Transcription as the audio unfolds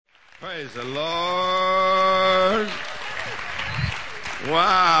Praise the Lord.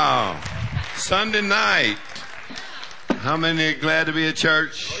 Wow. Sunday night. How many are glad to be at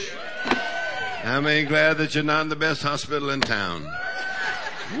church? How many are glad that you're not in the best hospital in town?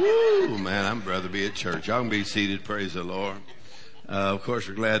 Woo, man, I'd rather be at church. Y'all can be seated. Praise the Lord. Of course,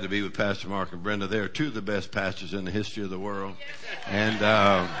 we're glad to be with Pastor Mark and Brenda. They're two of the best pastors in the history of the world.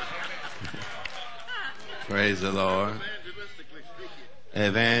 And praise the Lord.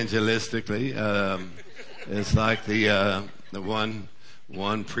 Evangelistically, it's like the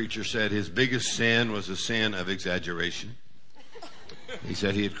one preacher said his biggest sin was a sin of exaggeration. He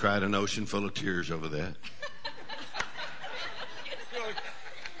said he had cried an ocean full of tears over that.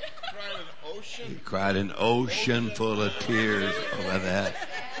 He cried an ocean full of tears over that.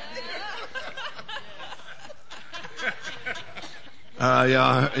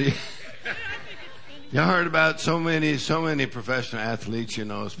 Y'all heard about so many professional athletes,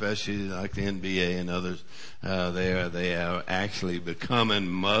 especially like the NBA and others. They are actually becoming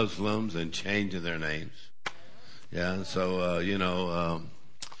Muslims and changing their names. Yeah, and so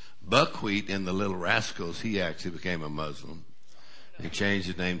Buckwheat in the Little Rascals, he actually became a Muslim. He changed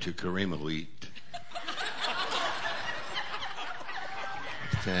his name to Karima Wheat.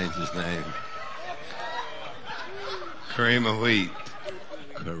 Changed his name. Karima Wheat.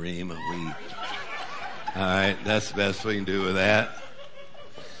 Karima Wheat. All right, that's the best we can do with that.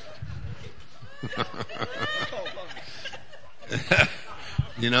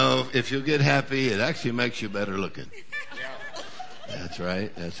 If you get happy, it actually makes you better looking. That's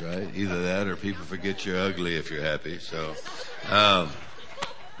right. Either that or people forget you're ugly if you're happy. So,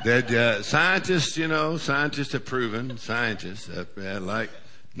 scientists have proven,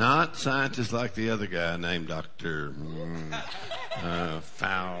 not scientists like the other guy named Dr.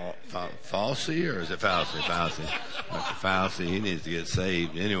 Fauci, or is it Fauci? Dr. Fauci, he needs to get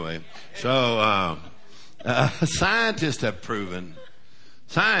saved anyway. So, scientists have proven,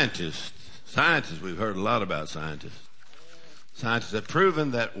 scientists, we've heard a lot about scientists. Scientists have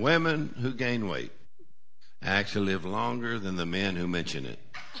proven that women who gain weight actually live longer than the men who mention it.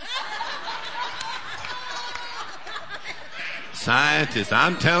 Scientists,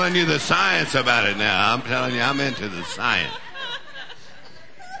 I'm telling you the science about it now. I'm telling you, I'm into the science.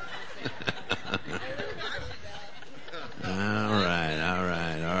 All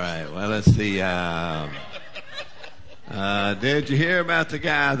right. Well, let's see. Did you hear about the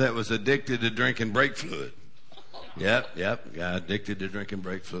guy that was addicted to drinking brake fluid? Yep. Guy addicted to drinking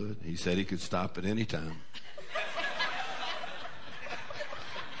brake fluid. He said he could stop at any time.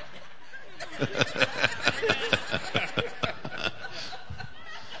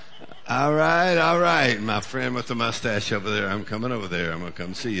 All right. My friend with the mustache over there, I'm coming over there. I'm going to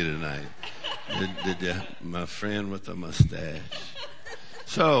come see you tonight. Did you? My friend with the mustache.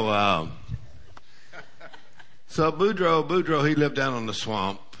 So Boudreaux, he lived down on the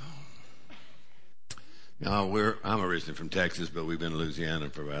swamp. I'm originally from Texas, but we've been in Louisiana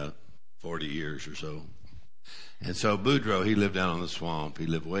for about 40 years or so. And so Boudreaux, he lived down on the swamp. He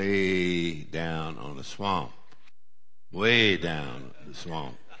lived way down on the swamp. Way down the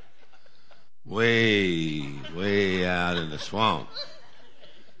swamp. Way out in the swamp.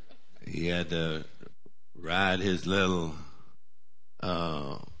 He had to ride his little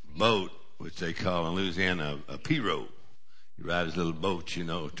boat, which they call in Louisiana a pirogue. He ride his little boat,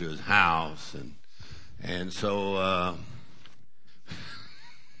 to his house, and so I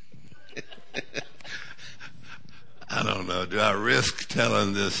don't know. Do I risk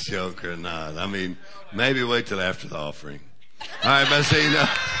telling this joke or not? I mean, maybe wait till after the offering. All right, but see,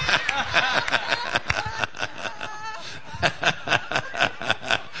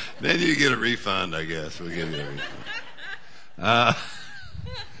 then you get a refund, I guess. We'll give you a refund.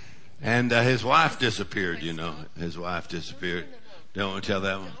 And his wife disappeared, His wife disappeared. Don't want to tell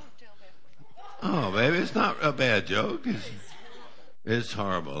that one? Oh, baby, it's not a bad joke. It's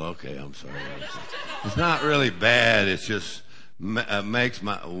horrible. Okay, I'm sorry. It's not really bad. It's just makes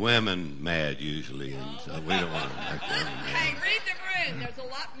my women mad usually, and so we don't want to make women mad. Hey, read the room. There's a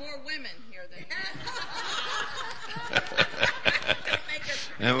lot more women here than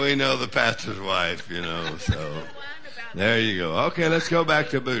And we know the pastor's wife, so there you go. Okay, let's go back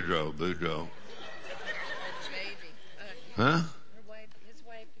to Boudreaux. Huh? His wife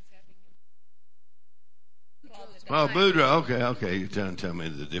is having Oh, Boudreaux. Okay. You're trying to tell me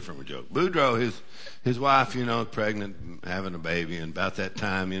the different joke. Boudreaux, his wife, pregnant, having a baby, and about that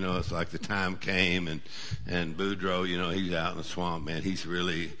time, it's like the time came, and Boudreaux, he's out in the swamp, man. He's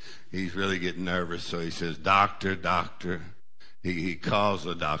really getting nervous, so he says, "Doctor." He calls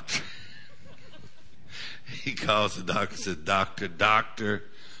the doctor. He calls the doctor, says, "Doctor,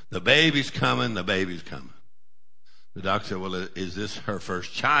 The baby's coming, the baby's coming. The doctor said, well, is this her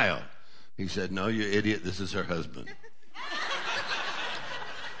first child? He said, no, you idiot, this is her husband.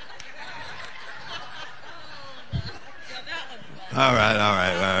 All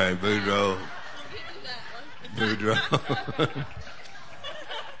right, Boudreaux. Boudreaux.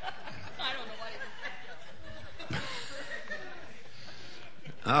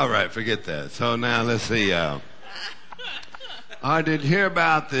 All right, forget that. So now let's see. I did hear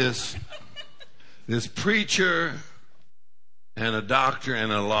about this preacher and a doctor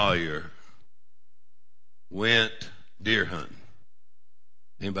and a lawyer went deer hunting.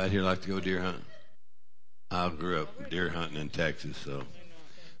 Anybody here like to go deer hunting? I grew up deer hunting in Texas,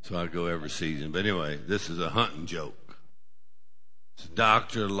 so I go every season. But anyway, this is a hunting joke. It's a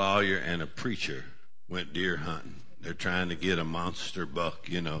doctor, a lawyer, and a preacher went deer hunting. They're trying to get a monster buck,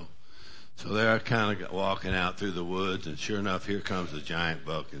 you know. So they're kind of walking out through the woods, and sure enough, here comes the giant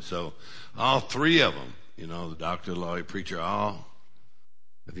buck. And so all three of them, you know, the doctor, the lawyer, preacher, all.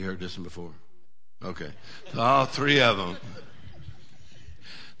 Have you heard this one before? Okay. So all three of them.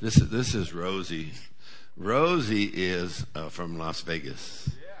 This is Rosie. Rosie is from Las Vegas,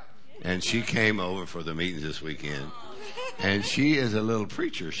 and she came over for the meetings this weekend. And she is a little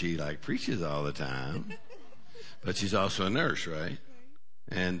preacher. She preaches all the time, but she's also a nurse, right?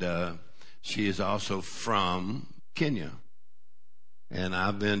 And she is also from Kenya. And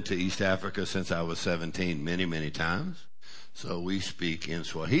I've been to East Africa since I was 17 many, many times. So we speak in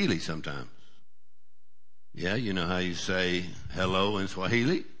Swahili sometimes. Yeah, you know how you say hello in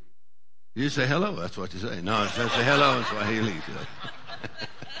Swahili? You say hello, that's what you say. No, it's just say hello in Swahili.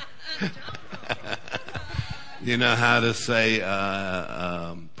 You know how to say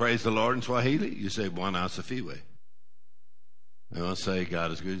praise the Lord in Swahili? You say Bwana asifiwe. You want to say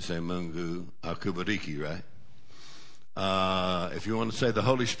God is good, you say Mungu akubariki, right? If you want to say the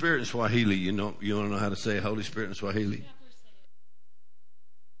Holy Spirit in Swahili, you want to know how to say Holy Spirit in Swahili?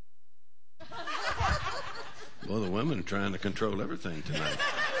 Well, the women are trying to control everything tonight.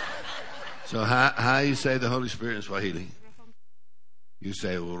 So how you say the Holy Spirit in Swahili? You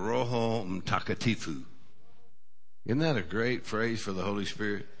say Roho Mtakatifu. Isn't that a great phrase for the Holy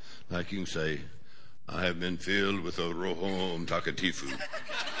Spirit? Like you can say, I have been filled with a Roho Mtakatifu.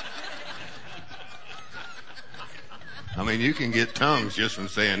 I mean, you can get tongues just from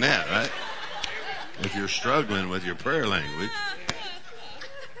saying that, right? If you're struggling with your prayer language.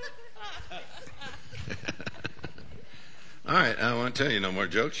 All right, I want to tell you no more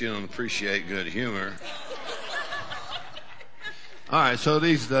jokes. You don't appreciate good humor. All right, so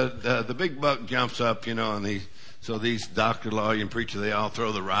the big buck jumps up, you know, and these doctor, lawyer, and preacher, they all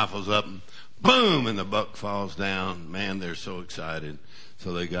throw the rifles up, and boom, and the buck falls down. Man, they're so excited.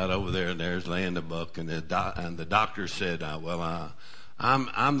 So they got over there, and there's laying the buck, and the doctor said,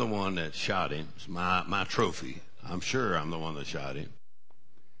 I'm the one that shot him. It's my trophy. I'm sure I'm the one that shot him.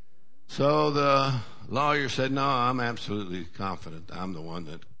 So the lawyer said, no, I'm absolutely confident I'm the one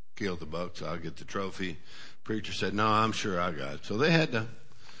that killed the buck, so I'll get the trophy. Preacher said, no, I'm sure I got it. So they had to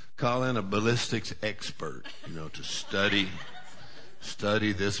call in a ballistics expert, you know, to study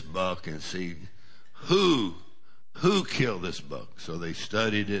this buck and see who killed this buck. So they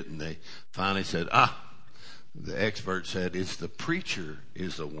studied it, and they finally said, the expert said, it's the preacher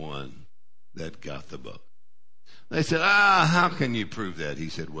is the one that got the buck. They said, how can you prove that? He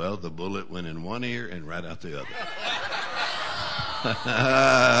said, well, the bullet went in one ear and right out the other.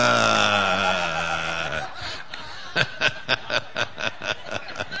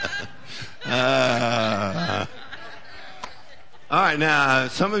 All right, now,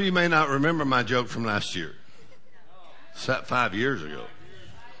 some of you may not remember my joke from last year. 5 years ago.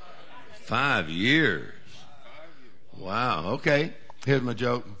 5 years. Wow, okay. Here's my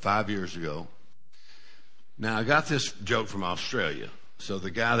joke 5 years ago. Now, I got this joke from Australia. So the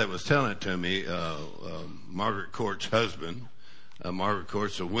guy that was telling it to me, Margaret Court's husband, Margaret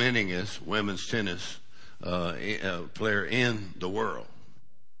Court's the winningest women's tennis player in the world.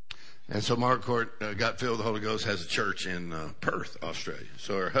 And so Margaret Court got filled with the Holy Ghost, has a church in Perth, Australia.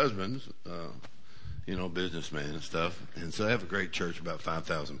 So her husband's, businessman and stuff. And so they have a great church, about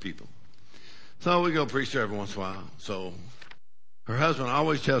 5,000 people. So we go preach there every once in a while. So her husband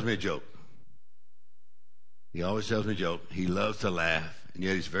always tells me a joke. He always tells me a joke. He loves to laugh, and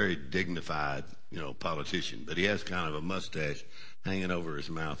yet he's a very dignified, politician. But he has kind of a mustache hanging over his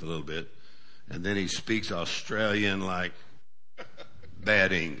mouth a little bit. And then he speaks Australian like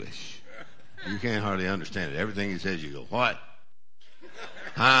bad English. You can't hardly understand it. Everything he says, you go, what?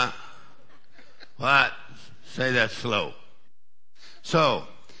 Huh? What? Say that slow. So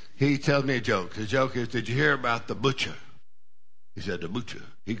he tells me a joke. The joke is, did you hear about the butcher? He said, the butcher.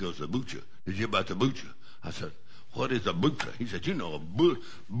 He goes, the butcher. Did you hear about the butcher? I said, what is a butcher? He said, you know, a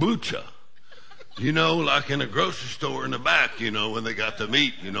butcher. You know, like in a grocery store in the back, you know, when they got the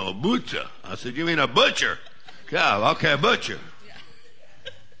meat, you know, a butcher. I said, you mean a butcher? Yeah, okay, a butcher.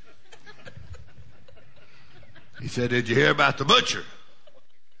 He said, did you hear about the butcher?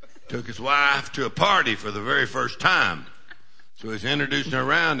 Took his wife to a party for the very first time. So he's introducing her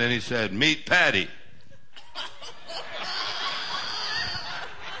around, and he said, meet Patty.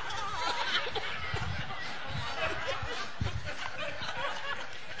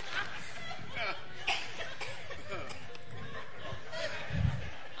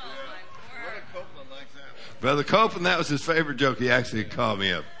 Brother Copeland, that was his favorite joke. He actually called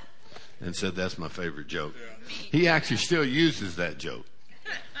me up and said, that's my favorite joke. He actually still uses that joke.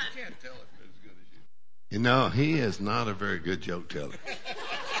 You can't tell it as good as you. You know, he is not a very good joke teller.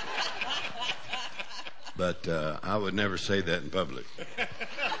 But I would never say that in public.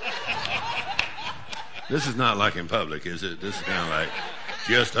 This is not like in public, is it? This is kind of like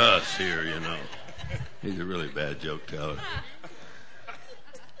just us here, you know. He's a really bad joke teller.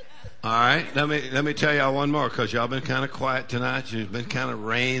 All right, let me tell y'all one more, because y'all been kind of quiet tonight. It's been kind of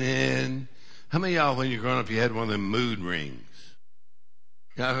raining. How many of y'all, when you're growing up, you had one of them mood rings?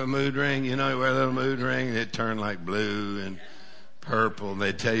 You have a mood ring? You know, you wear a little mood ring, and it turned like blue and purple, and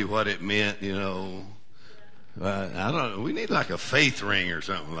they'd tell you what it meant, you know. I don't know. We need like a faith ring or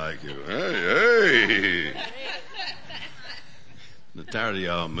something like it. Hey. I'm tired of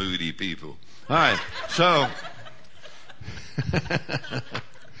y'all moody people. All right, so...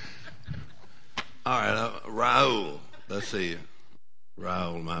 All right, Raul. Let's see.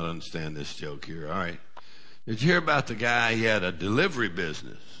 Raul might understand this joke here. All right. Did you hear about the guy? He had a delivery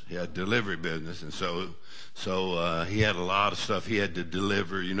business. And so he had a lot of stuff he had to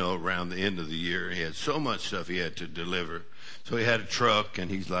deliver, you know, around the end of the year. He had so much stuff he had to deliver. So he had a truck,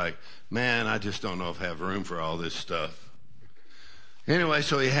 and he's like, man, I just don't know if I have room for all this stuff. Anyway,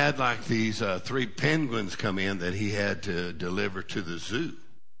 so he had like these 3 penguins come in that he had to deliver to the zoo.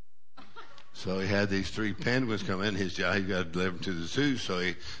 So he had these 3 penguins come in. His job, he got to deliver them to the zoo. So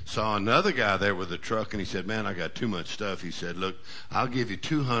he saw another guy there with a truck, and he said, man, I got too much stuff. He said, look, I'll give you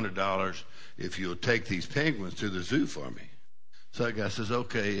 $200 if you'll take these penguins to the zoo for me. So that guy says,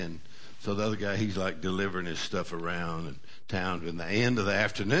 okay. And so the other guy, he's like delivering his stuff around in town. In the end of the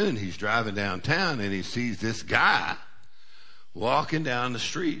afternoon, he's driving downtown, and he sees this guy walking down the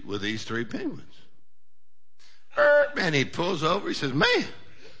street with these 3 penguins. And he pulls over. He says, man,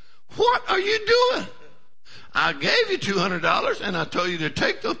 what are you doing? I gave you $200 and I told you to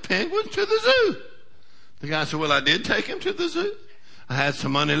take those penguins to the zoo. The guy said, well, I did take him to the zoo. I had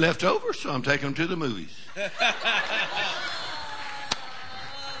some money left over, so I'm taking him to the movies.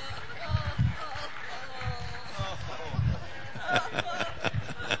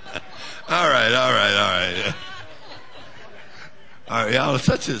 All right. All right, y'all,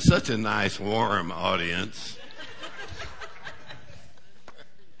 such a nice, warm audience.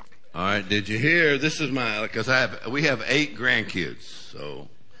 All right, did you hear? This is because we have 8 grandkids, so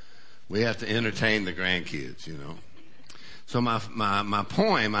we have to entertain the grandkids, you know. So my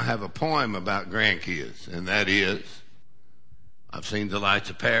poem, I have a poem about grandkids, and that is, I've seen the lights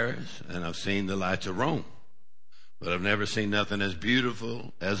of Paris, and I've seen the lights of Rome, but I've never seen nothing as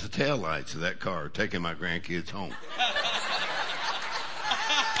beautiful as the taillights of that car taking my grandkids home.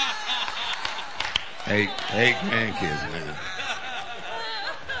 8 grandkids, man.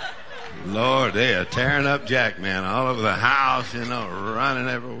 Lord, they are tearing up Jack, man, all over the house, you know, running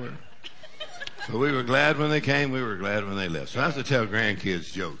everywhere. So we were glad when they came. We were glad when they left. So I have to tell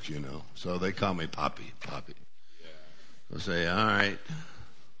grandkids jokes, you know. So they call me Poppy. So I say, all right.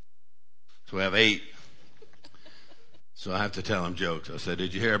 So we have 8. So I have to tell them jokes. I said,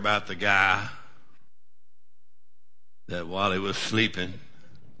 did you hear about the guy that while he was sleeping,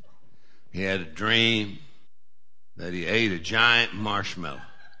 he had a dream that he ate a giant marshmallow?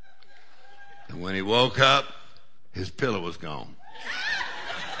 And when he woke up, his pillow was gone.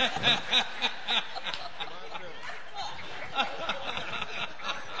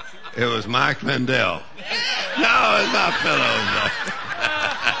 It was Mike Lindell. No, it's not pillow.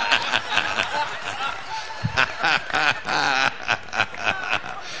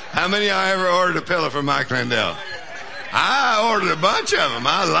 How many of y'all ever ordered a pillow from Mike Lindell? I ordered a bunch of them.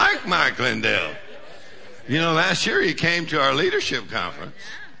 I like Mike Lindell. You know, last year he came to our leadership conference.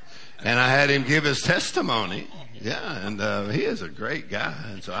 And I had him give his testimony. Yeah, and he is a great guy.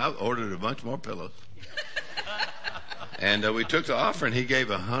 And so I ordered a bunch more pillows. And we took the offering. He gave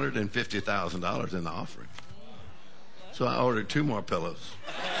 $150,000 in the offering. So I ordered 2 more pillows.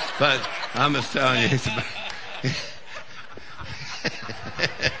 But I'm just telling you,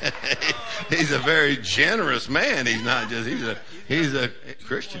 He's a very generous man. He's not just, he's a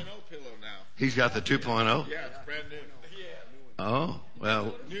Christian. 2.0 pillow now. He's got the 2.0. Yeah, it's brand new. Oh,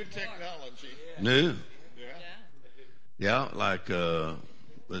 well, New technology. new. Yeah. Yeah, like,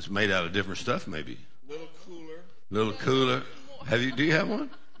 it's made out of different stuff maybe. Little cooler. Do you have one?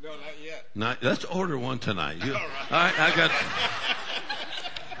 No, not yet. Let's order one tonight. All right,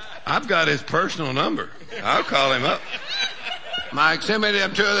 I've got his personal number. I'll call him up. Mike, send me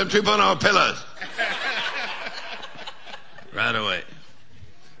them 2.0 pillows. Right away.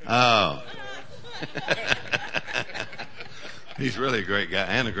 Oh. He's really a great guy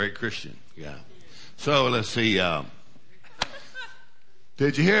and a great Christian guy. So let's see.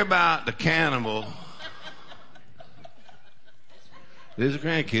 Did you hear about the cannibal? These are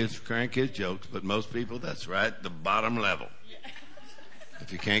grandkids jokes, but most people, that's right, the bottom level.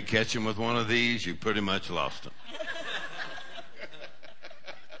 If you can't catch them with one of these, you pretty much lost them.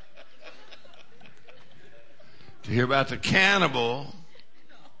 Did you hear about the cannibal?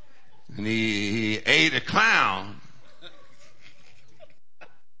 And he ate a clown.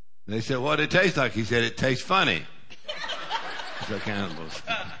 They said, what did it taste like? He said, it tastes funny. So cannibals.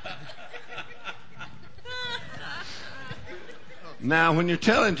 Now, when you're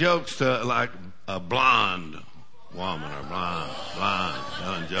telling jokes to like a blonde woman or blonde,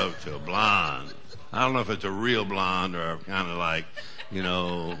 telling jokes to a blonde, I don't know if it's a real blonde or kind of like,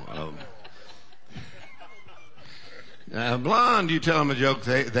 a blonde, you tell them a joke,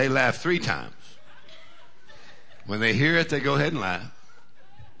 they laugh 3 times. When they hear it, they go ahead and laugh.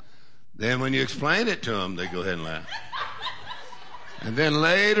 Then when you explain it to them, they go ahead and laugh. And then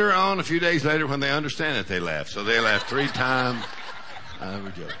later on, a few days later, when they understand it, they laugh. So they laugh 3 times.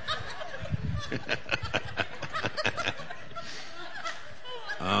 Every joke.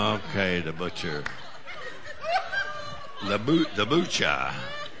 Okay, the butcher. The butcher.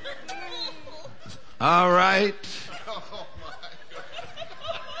 All right.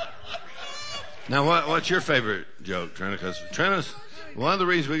 Now, what's your favorite joke, Trina? Because Trina's, one of the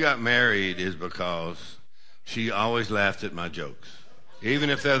reasons we got married is because she always laughed at my jokes. Even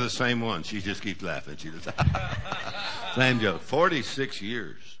if they're the same one, she just keeps laughing. She just, same joke. 46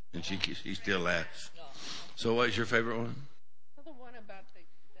 years, and she still laughs. So what's your favorite one? The one about the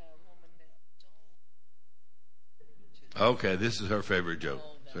woman that Okay, this is her favorite joke.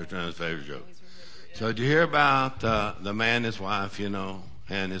 So Trina's favorite joke. So did you hear about the man and his wife,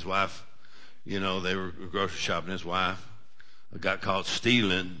 and his wife, they were grocery shopping. His wife got caught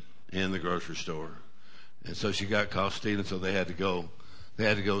stealing in the grocery store. And so she got caught stealing, so they had to go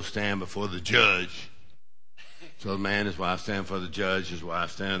stand before the judge. So the man and his wife stand for the judge, his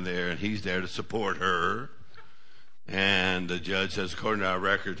wife standing there, and he's there to support her. And the judge says, according to our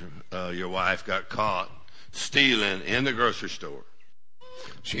record, your wife got caught stealing in the grocery store.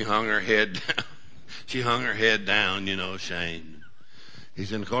 She hung her head down. She hung her head down, ashamed. He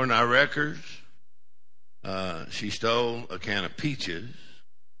said, according to our records, she stole a can of peaches.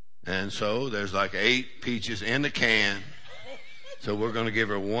 And so there's like 8 peaches in the can. So we're going to give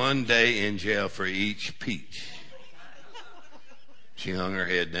her 1 day in jail for each peach. She hung her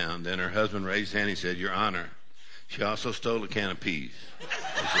head down. Then her husband raised his hand. He said, Your Honor, she also stole a can of peas. She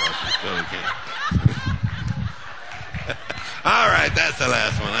also stole a can. All right, that's the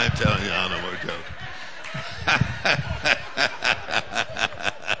last one. I'm telling you, I don't know where to go.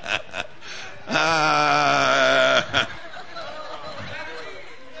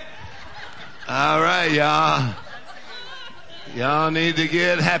 All right, y'all. Y'all need to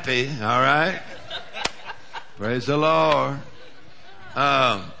get happy, all right? Praise the Lord.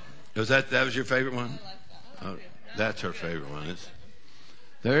 That was your favorite one? Oh, that's her favorite one.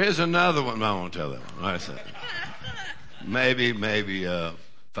 There is another one, but I won't tell that one. All right, so maybe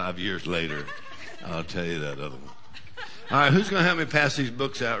 5 years later, I'll tell you that other one. All right, who's going to help me pass these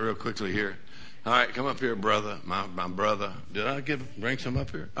books out real quickly here? All right, come up here, brother. My brother. Did I bring some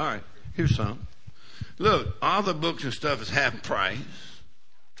up here? All right, here's some. Look, all the books and stuff is half price.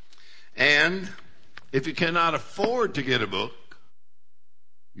 And if you cannot afford to get a book,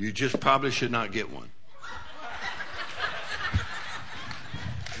 you just probably should not get one.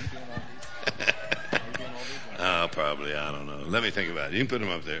 Oh, probably. I don't know. Let me think about it. You can put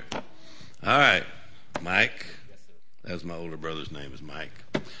them up there. All right. Mike. That's my older brother's name is Mike.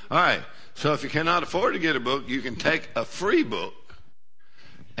 All right. So if you cannot afford to get a book, you can take a free book.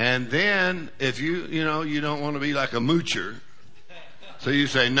 And then if you don't want to be like a moocher, so you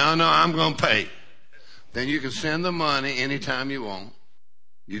say, no, I'm going to pay. Then you can send the money anytime you want.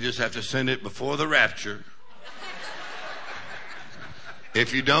 You just have to send it before the rapture.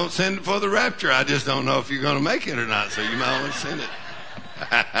 If you don't send it for the rapture, I just don't know if you're going to make it or not. So you might want to send it.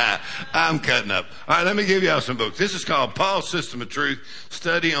 I'm cutting up. All right, let me give you all some books. This is called Paul's System of Truth,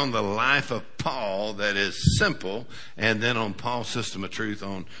 study on the life of Paul that is simple, and then on Paul's System of Truth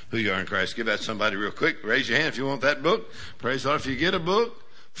on who you are in Christ. Give that to somebody real quick. Raise your hand if you want that book. Praise the Lord. If you get a book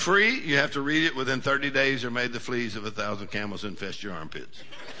free, you have to read it within 30 days or made the fleas of 1,000 camels infest your armpits.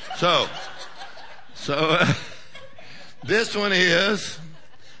 So this one is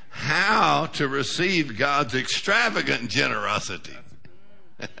How to Receive God's Extravagant Generosity.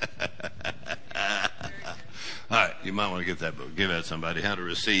 All right, you might want to get that book. Give that to somebody. How to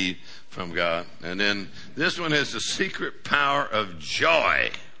Receive from God. And then this one is The Secret Power of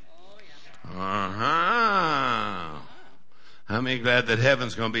Joy. Uh-huh. How many glad that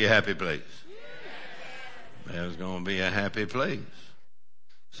heaven's going to be a happy place? Heaven's going to be a happy place.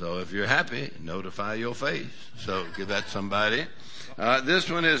 So if you're happy, notify your face. So give that to somebody. This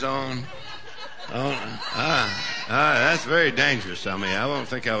one is on that's very dangerous. I mean, I don't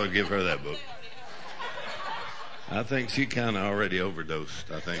think I would give her that book. I think she kind of already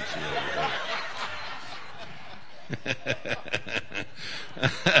overdosed. I think she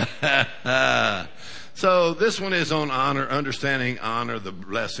overdosed. So this one is on honor, understanding honor, the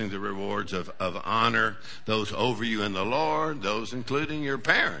blessings, the rewards of honor, those over you in the Lord, those including your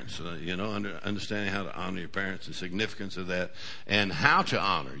parents, understanding how to honor your parents, the significance of that, and how to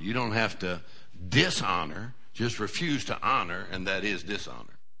honor. You don't have to dishonor, just refuse to honor, and that is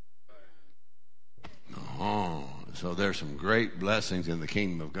dishonor. Oh, so there's some great blessings in the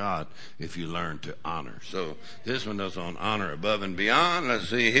kingdom of God if you learn to honor. So this one is on honor above and beyond. Let's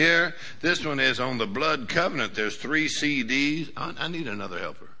see here. This one is on the blood covenant. There's 3 CDs. I need another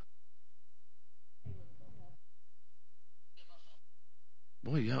helper.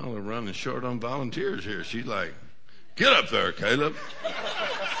 Boy, y'all are running short on volunteers here. She's like, get up there, Caleb.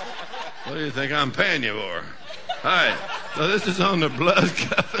 What do you think I'm paying you for? All right. So this is on the blood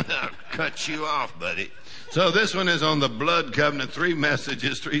covenant. I'll cut you off, buddy. So this one is on the blood covenant. 3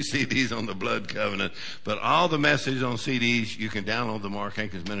 messages, 3 CDs on the blood covenant. But all the messages on CDs, you can download the Mark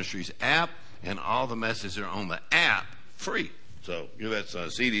Hankins Ministries app, and all the messages are on the app free. So that's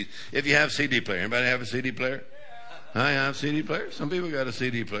CDs. If you have a CD player. Anybody have a CD player? I have a CD player. Some people got a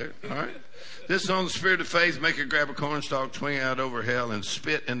CD player. All right. This is on the spirit of faith. Make her grab a cornstalk, swing out over hell, and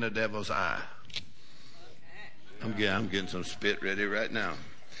spit in the devil's eye. I'm getting some spit ready right now.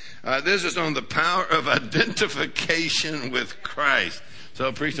 This is on the power of identification with Christ. So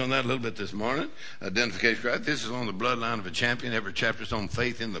I preached on that a little bit this morning. Identification with Christ. This is on the bloodline of a champion. Every chapter is on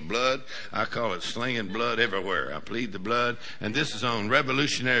faith in the blood. I call it slinging blood everywhere. I plead the blood. And this is on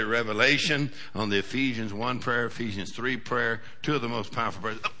revolutionary revelation, on the Ephesians 1 prayer, Ephesians 3 prayer, 2 of the most powerful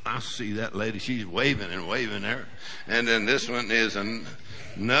prayers. Oh, I see that lady. She's waving and waving there. And then this one is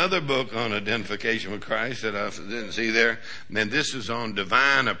another book on identification with Christ that I didn't see there. And this is on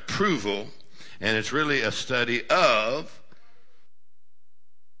divine approval. And it's really a study of...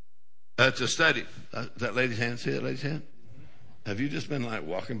 It's a study. That lady's hand? See that lady's hand? Have you just been like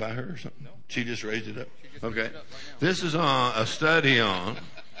walking by her or something? No. She just raised it up? Okay. This is on a study on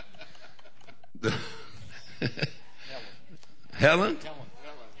the Helen?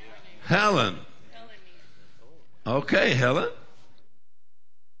 Helen. Okay, Helen.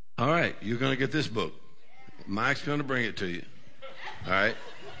 All right. You're going to get this book. Mike's going to bring it to you. All right.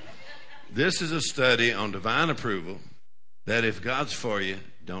 This is a study on divine approval that if God's for you,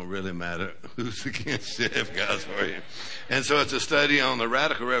 don't really matter who's against you if God's for you. And so it's a study on the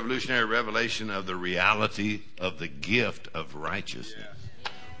radical revolutionary revelation of the reality of the gift of righteousness.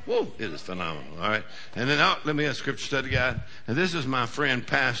 Whoa, it is phenomenal. All right. And then let me have a scripture study guide. And this is my friend,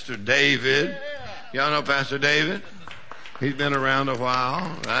 Pastor David. Y'all know Pastor David? He's been around a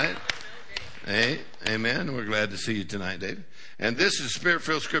while, right? Hey, amen. We're glad to see you tonight, David. And this is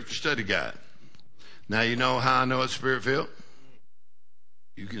Spirit-Filled Scripture Study Guide. Now, you know how I know it's Spirit-Filled?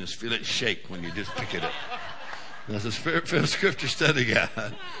 You can just feel it shake when you just pick it up. That's a Spirit-Filled Scripture Study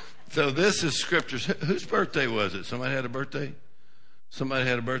Guide. So this is scriptures. Whose birthday was it? Somebody had a birthday? Somebody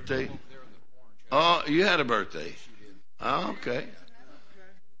had a birthday? Oh, you had a birthday. Oh, okay.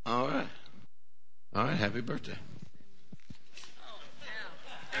 All right. All right. Happy birthday.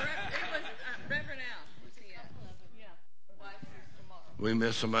 Reverend Al was here. We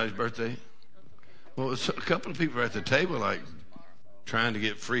missed somebody's birthday? Well, a couple of people at the table like trying to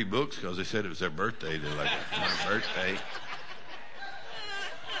get free books because they said it was their birthday. They're like, my birthday.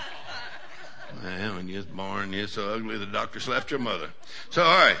 Man, when you was born, you're so ugly the doctor slapped your mother. So,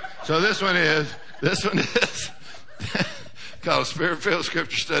 all right. So this one is called Spirit-Filled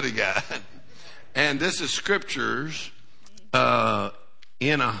Scripture Study Guide. And this is scriptures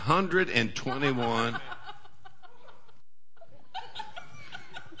in 121.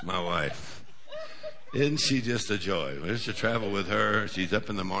 My wife. Isn't she just a joy? We used to travel with her. She's up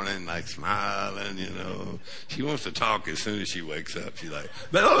in the morning, like smiling, you know. She wants to talk as soon as she wakes up. She's like,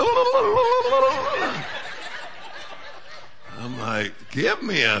 I'm like, give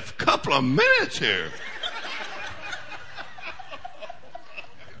me a couple of minutes here.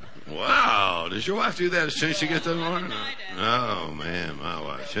 Wow. Does your wife do that as soon as she gets up in the morning? Oh, man, my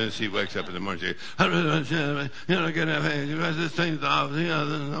wife. As soon as she wakes up in the morning, she goes, get up, this thing's off.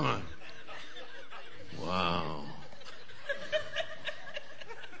 Wow.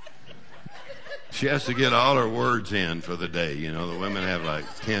 She has to get all her words in for the day. You know, the women have like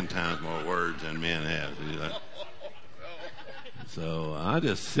 10 times more words than men have. So I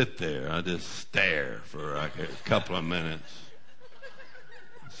just sit there. I just stare for like a couple of minutes.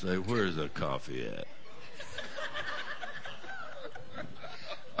 Say, where's the coffee at?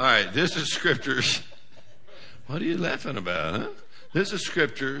 All right, this is scriptures. What are you laughing about, huh? This is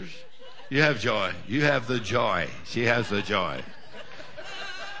scriptures. You have joy. You have the joy. She has the joy.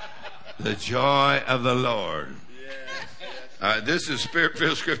 The joy of the Lord. This is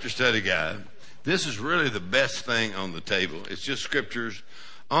Spirit-Filled Scripture Study Guide. This is really the best thing on the table. It's just scriptures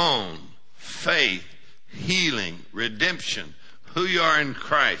on faith, healing, redemption, who you are in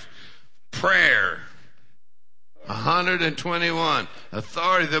Christ, prayer, 121,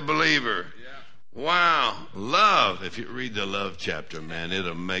 authority of the believer. Wow, love. If you read the love chapter, man,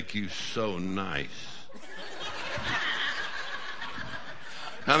 it'll make you so nice.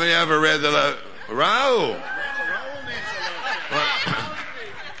 How many ever read the love? Raul.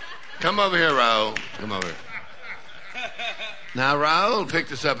 Come over here, Raul. Come over here. Now, Raul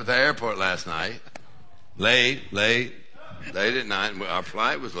picked us up at the airport last night. Late at night. Our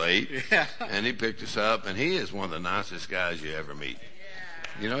flight was late. Yeah. And he picked us up, and he is one of the nicest guys you ever meet.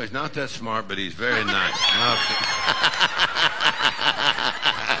 You know, he's not that smart, but he's very nice.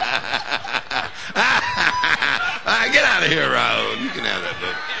 Get out of here, Raul. You can have that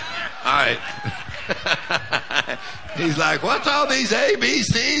book. All right. He's like, what's all these A, B,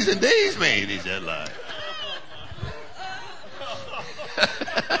 C's, and D's mean? He said, like.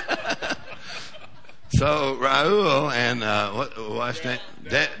 So Raul and what's his name?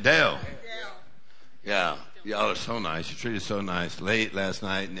 Dale. Yeah, y'all are so nice. You treated so nice. Late last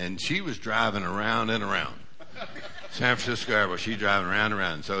night, and she was driving around and around San Francisco Airport. She's driving around and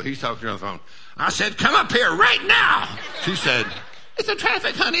around. So he's talking to her on the phone. I said, "Come up here right now." She said, "It's the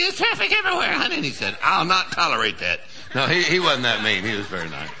traffic, honey. It's traffic everywhere, honey." And he said, "I'll not tolerate that." No, he wasn't that mean. He was very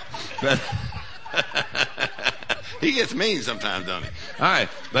nice, but. He gets mean sometimes, don't he? All right.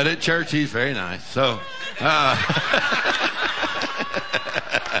 But at church, he's very nice. So,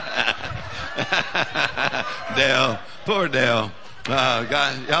 Dale, poor Dale.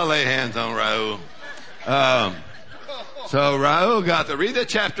 God, y'all lay hands on Raul. So Raul got read the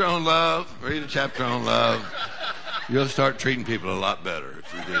chapter on love. Read a chapter on love. You'll start treating people a lot better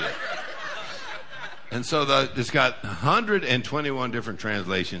if you do that. And so it's got 121 different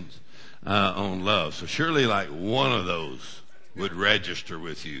translations. On love. So surely like one of those would register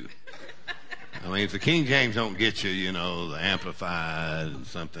with you. I mean, if the King James don't get you, you know, the Amplified and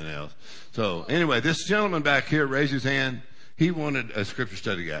something else. So anyway, this gentleman back here raised his hand. He wanted a scripture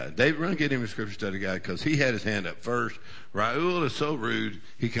study guide. They run get him a scripture study guide because he had his hand up first. Raul is so rude.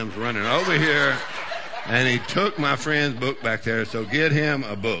 He comes running over here and he took my friend's book back there. So get him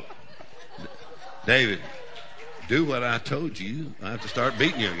a book. David, do what I told you. I have to start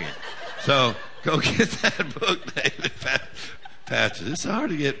beating you again. So go get that book, David. Pastors. It's hard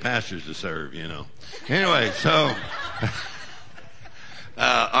to get pastors to serve, you know. Anyway, so,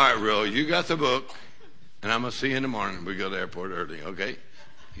 all right, Will, you got the book, and I'm going to see you in the morning. We go to the airport early, okay?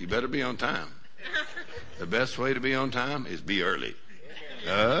 You better be on time. The best way to be on time is be early.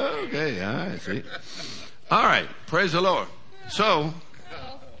 Okay, all right, see. All right, praise the Lord. So,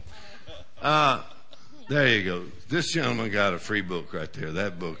 there you go. This gentleman got a free book right there.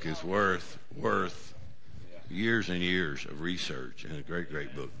 That book is worth years and years of research, and a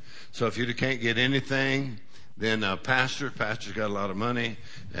great book. So if you can't get anything, then Pastor's got a lot of money,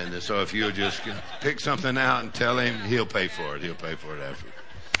 and so if you'll just pick something out and tell him, he'll pay for it. He'll pay for it after.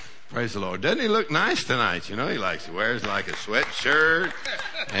 Praise the Lord. Doesn't he look nice tonight? You know, he wears like a sweatshirt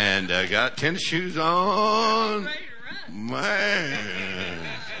and got tennis shoes on. Man.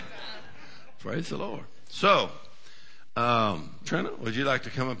 Praise the Lord. So, Trina, would you like to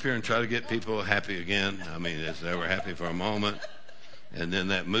come up here and try to get people happy again? I mean, they were happy for a moment, and then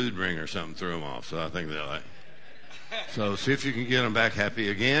that mood ring or something threw them off. So I think they're like, so see if you can get them back happy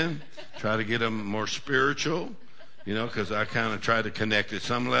again. Try to get them more spiritual. because I kind of tried to connect at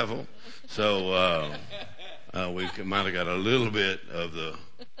some level. So we might have got a little bit of the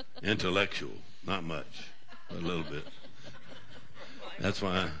intellectual, not much, a little bit. That's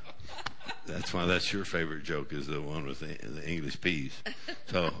why that's your favorite joke, is the one with the English peas.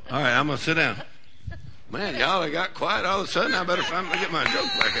 So, all right, I'm going to sit down. Man, y'all got quiet all of a sudden. I better get my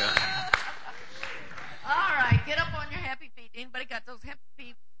joke back out. All right, get up on your happy feet. Anybody got those happy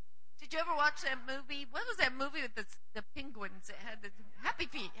feet? Did you ever watch that movie? What was that movie with the penguins that had the happy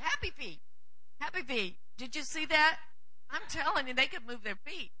feet? Happy feet. Happy feet. Did you see that? I'm telling you, they could move their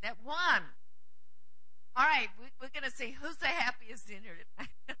feet. That one. All right, we're going to see who's the happiest in here tonight.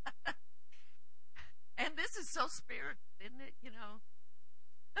 And this is so spiritual, isn't it?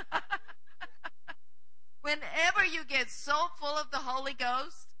 Whenever you get so full of the Holy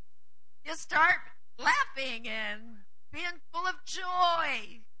Ghost, you start laughing and being full of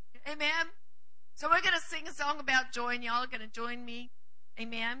joy. Amen. So we're going to sing a song about joy, and y'all are going to join me.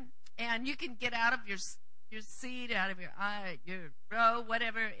 Amen. And you can get out of your seat, out of your row,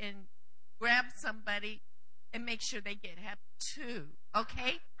 whatever, and grab somebody and make sure they get happy too.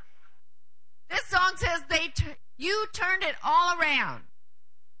 Okay? This song says you turned it all around.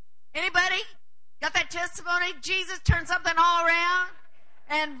 Anybody got that testimony? Jesus turned something all around.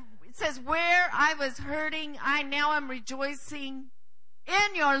 And it says, where I was hurting, I now am rejoicing.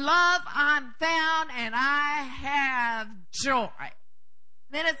 In your love I'm found, and I have joy.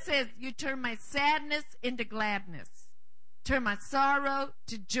 Then it says, you turn my sadness into gladness. Turn my sorrow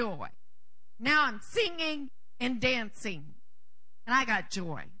to joy. Now I'm singing and dancing. And I got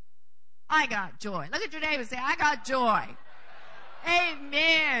joy. I got joy. Look at your neighbor and say, I got joy.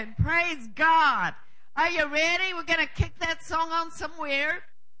 Amen. Praise God. Are you ready? We're going to kick that song on somewhere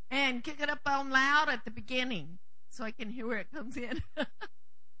and kick it up on loud at the beginning so I can hear where it comes in.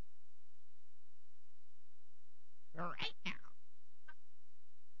 Right now.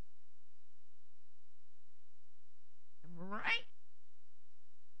 Right.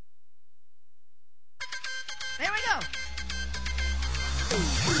 There we go.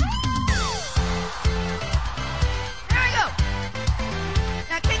 There we go.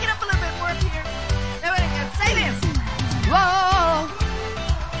 Now kick it up a little bit more up here. There we go. Say this. Whoa.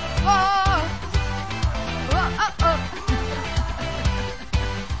 Whoa. Whoa. Oh, oh.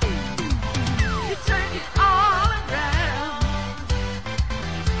 You turned it all around.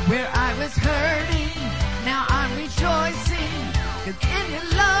 Where I was hurting, now I'm rejoicing. 'Cause in your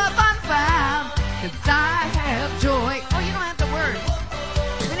love I'm found. 'Cause I have joy. Oh, you don't have the words.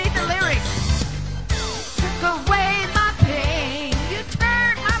 We need the lyrics. Took away my pain. You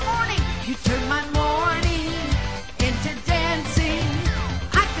turned my morning. You turned my morning into dancing.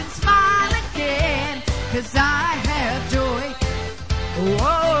 I can smile again. 'Cause I have joy.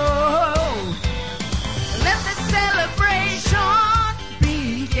 Whoa. Let the celebration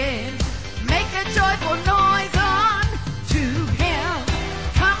begin. Make a joyful noise unto Him.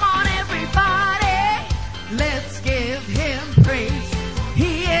 Come on, everybody. Let's give Him praise.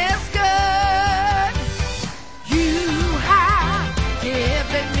 He is good. You have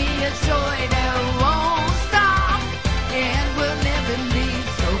given me a joy that won't stop and will never leave.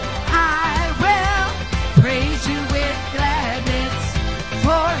 So I will praise you with gladness,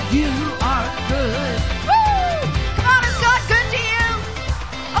 for you are good. Woo! Come on, is God good to you?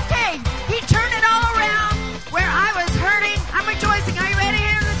 Okay, He turned it all around. Where I was hurting, I'm rejoicing. Are you ready?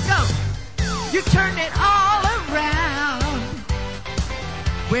 Here, let's go. You turned it all around.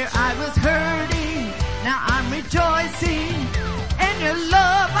 Where I was hurting, now I'm rejoicing. In your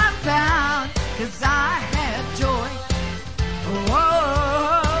love I'm found, 'cause I have joy.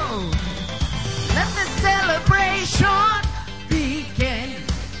 Whoa. Let the celebration begin.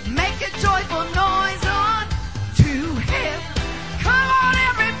 Make a joyful noise unto Him. Come on,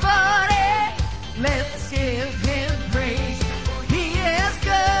 everybody. Let's give Him praise. He is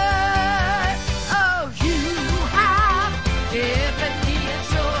good. Oh, you have given me a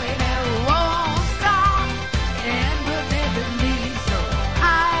joy that won't stop and will never leave. So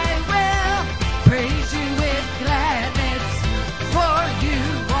I will praise you with gladness, for you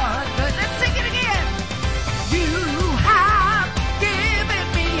are good. Let's sing it again. You have given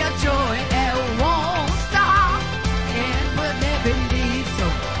me a joy that won't stop and will never leave. So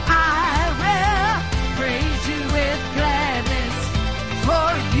I will praise you with gladness, for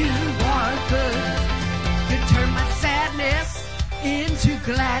you are good. You turn my sadness into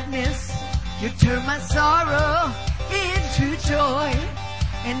gladness. You turn my sorrow into joy.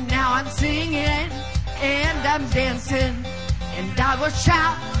 And now I'm singing and I'm dancing, and I will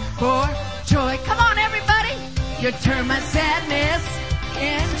shout for joy. Come on, everybody. You turn my sadness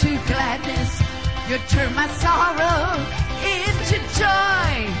into gladness. You turn my sorrow into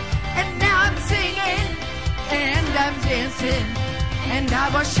joy. And now I'm singing and I'm dancing, and I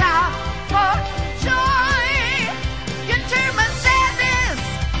will shout for joy. You turn my sadness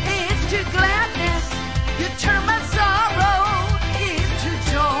into gladness. You turn my sorrow into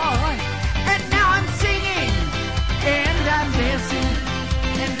joy. And now I'm singing and I'm dancing,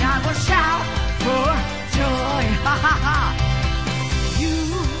 and I will shout for joy. Ha ha ha. You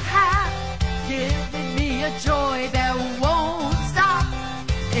have given me a joy that won't stop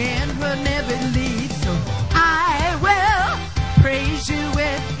and will never leave. So I will praise you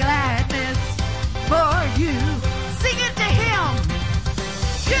with gladness for you. Sing it to him.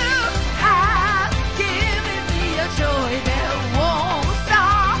 You have given me a joy that won't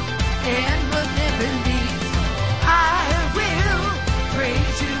stop and will never leave. So I will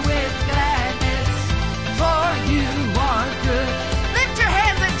praise you with gladness, for you are good. Lift your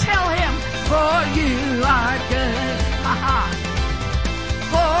hands and tell him, for you are good. Ha ha.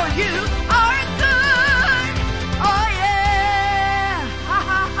 For you are good. Oh yeah. Ha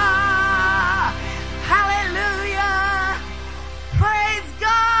ha ha. Hallelujah. Praise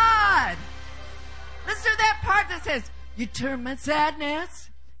God. Listen to that part that says, you turn my sadness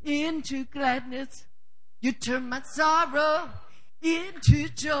into gladness. You turn my sorrow into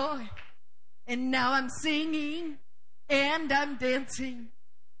joy. And now I'm singing and I'm dancing,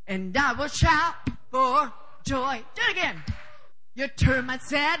 and I will shout for joy. Do it again. You turn my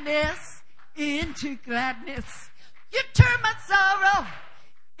sadness into gladness. You turn my sorrow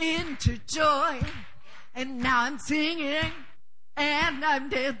into joy. And now I'm singing and I'm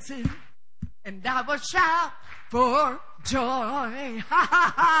dancing, and I will shout for joy. Ha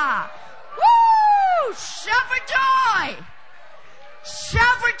ha ha. Woo! Shout for joy.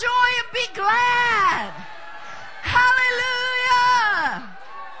 Shout for joy and be glad. Hallelujah.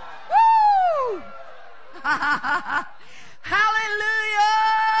 Woo! Ha ha ha. Hallelujah!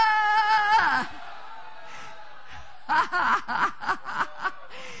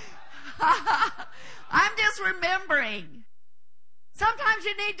 I'm just remembering. Sometimes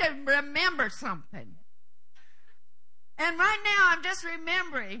you need to remember something. And right now I'm just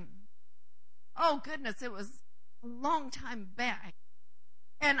remembering. Oh goodness, it was a long time back.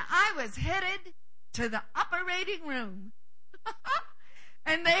 And I was headed to the operating room.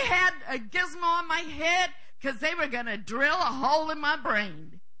 And they had a gizmo on my head because they were going to drill a hole in my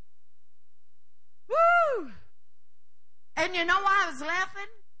brain. Woo! And you know why I was laughing?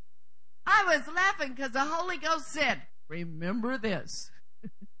 I was laughing because the Holy Ghost said, remember this.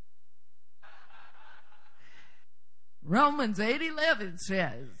 Romans 8:11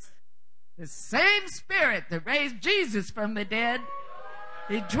 says, the same Spirit that raised Jesus from the dead,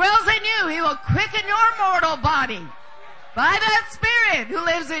 He dwells in you. He will quicken your mortal body by that Spirit who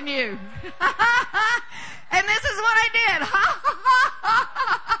lives in you. And this is what I did.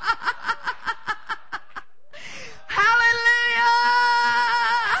 Hallelujah.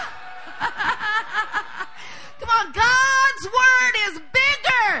 Come on, God's word is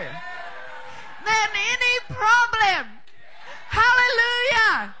bigger than any problem.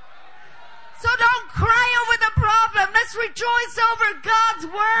 Hallelujah. So don't cry over the problem. Let's rejoice over God's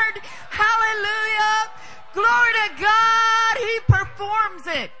word. Hallelujah. Glory to God. He performs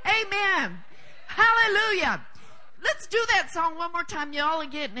it. Amen. Hallelujah. Let's do that song one more time. Y'all are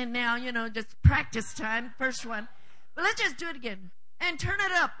getting it now, just practice time. First one. But let's just do it again. And turn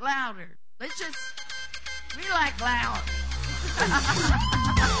it up louder. We like loud.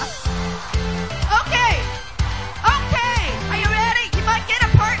 Okay. Are you ready? You might get a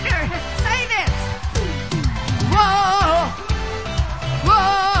partner. Say this. Whoa.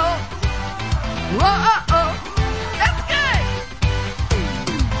 That's good.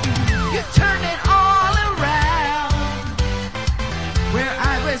 You turn it all around. Where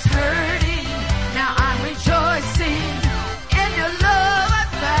I was hurting, now I'm rejoicing. In your love I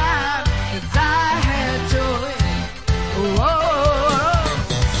found, 'cause I had joy. Whoa.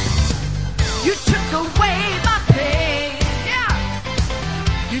 You took away my pain. Yeah.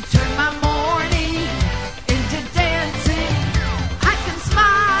 You turned my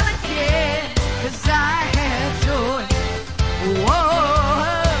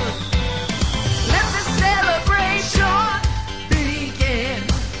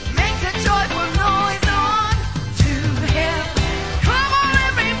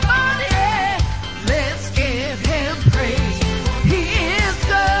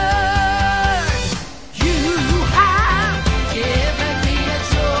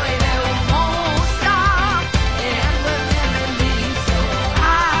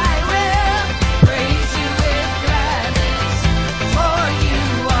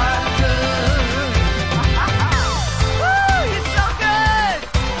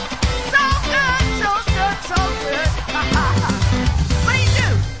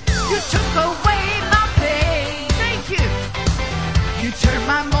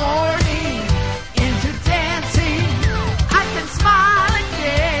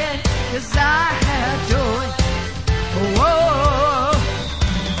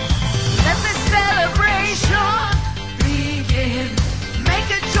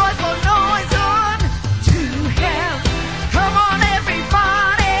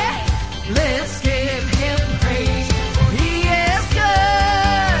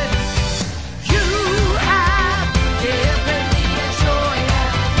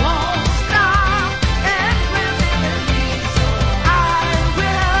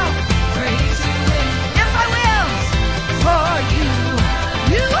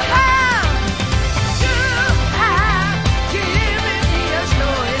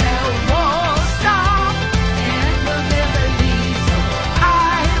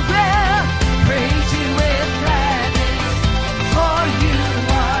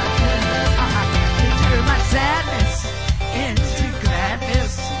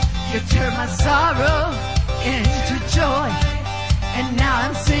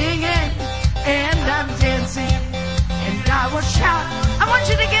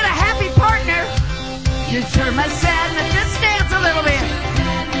turn my sadness. Let's dance a little bit.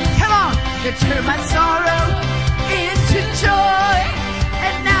 Come on. You turn my sorrow into joy.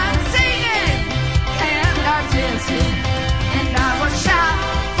 And I'm singing. And I'm dancing. And I will shout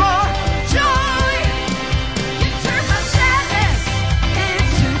for joy. You turn my sadness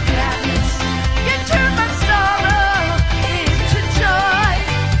into gladness. You turn my sorrow into joy.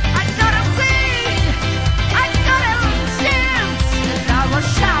 I'm gonna sing. I'm gonna dance. And I will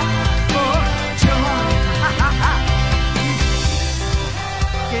shout for joy.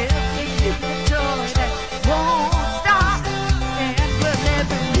 Give me joy that won't stop and will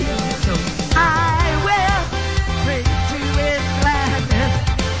never leave. So I will praise you with gladness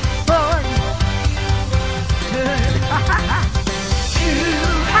for good. You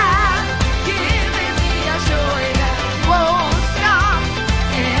have given me a joy that won't stop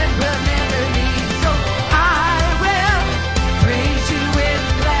and will never leave. So I will praise you with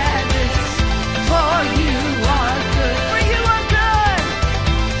gladness, for you are good. For you are good.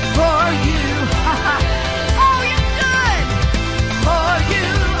 For you, oh, you're good. For you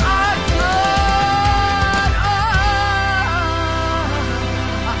are good. Oh.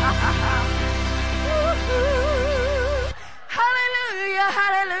 Hallelujah,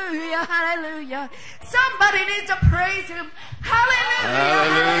 hallelujah, hallelujah. Somebody needs to praise him.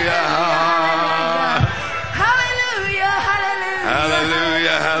 Hallelujah. Hallelujah. Hallelujah, hallelujah.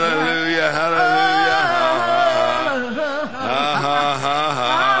 Hallelujah, hallelujah, hallelujah.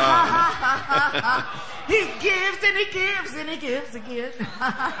 He gives and he gives and he gives again.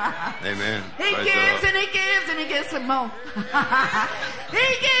 Amen. He Praise gives the and he gives and he gives some more. He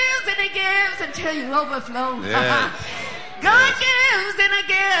gives and he gives until you overflow. Lord. Yes. God gives and he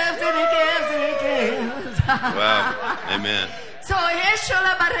gives and he gives and he gives. Wow. Amen. So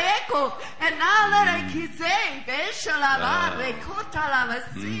Eshola Bareko and Nala Kise, Eshola Bareko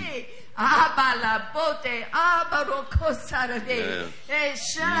Talavasi, Abala Bote, Abaroko Sarade,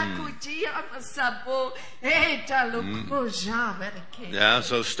 Eshala Kutia Masabo, Etaluko Javerke. Yeah,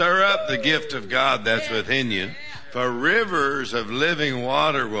 so stir up the gift of God that's within you. For rivers of living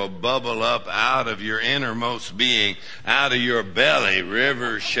water will bubble up out of your innermost being. Out of your belly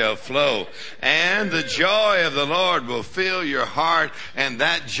rivers shall flow. And the joy of the Lord will fill your heart, and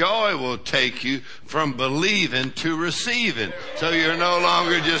that joy will take you from believing to receiving. So you're no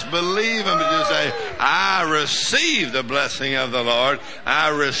longer just believing, but just say, I receive the blessing of the Lord. I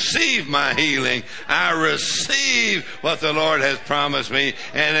receive my healing. I receive what the Lord has promised me.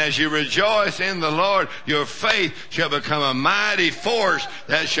 And as you rejoice in the Lord, your faith shall become a mighty force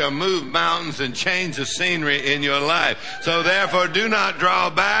that shall move mountains and change the scenery in your life. So therefore do not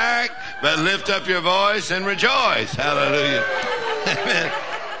draw back, but lift up your voice and rejoice. Hallelujah. Amen.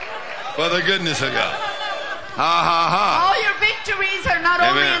 For the goodness of God. Ha ha ha. All your victories are not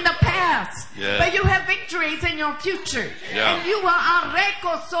Amen. only in the past, Yeah. but you have victories in your future. Yeah. And you are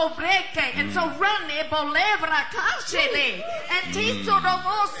areko sobreke, and so run ebolevra kashele, and tiso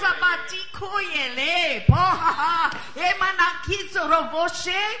rovosa batikoyele, pohaha, emanakiso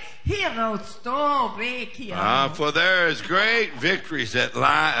rovoshe, heroes to For there is great victories that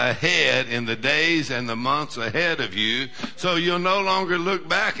lie ahead in the days and the months ahead of you. So you'll no longer look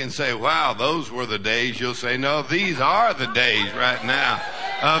back and say, wow, those were the days. You'll say, no, these are the days right now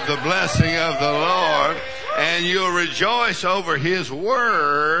of the blessing of the Lord. And you'll rejoice over His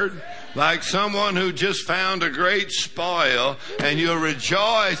Word like someone who just found a great spoil, and you'll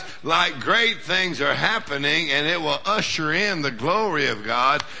rejoice like great things are happening, and it will usher in the glory of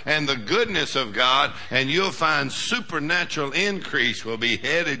God and the goodness of God, and you'll find supernatural increase will be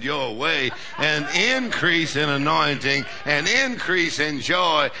headed your way, an increase in anointing, an increase in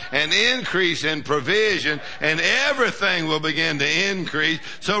joy, an increase in provision, and everything will begin to increase.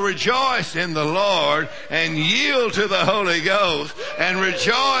 So rejoice in the Lord and yield to the Holy Ghost, and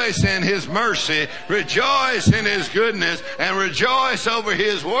rejoice in His mercy, rejoice in His goodness, and rejoice over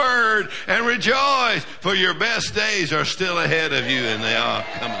His Word, and rejoice, for your best days are still ahead of you, and they are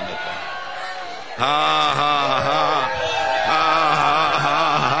coming to pass. Ha ha ha. Ha ha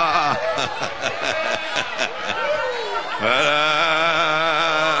ha.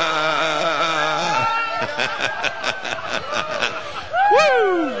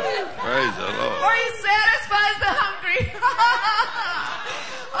 Woo! Praise the Lord. For He satisfies the hungry.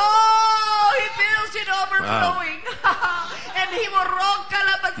 Oh, He fills it overflowing. And He will rock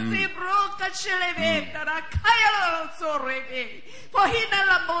roca sheleventa la kaya sorebe. For He na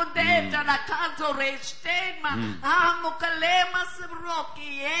la mondeta la canto restema. Amo kalema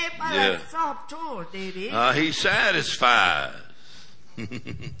sebroki e para sapto dedi. He satisfies.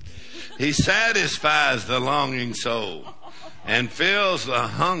 He satisfies the longing soul and fills the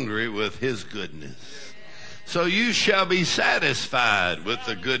hungry with His goodness. So you shall be satisfied with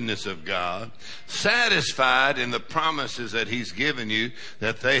the goodness of God, satisfied in the promises that he's given you,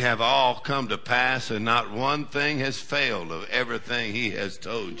 that they have all come to pass, and not one thing has failed of everything he has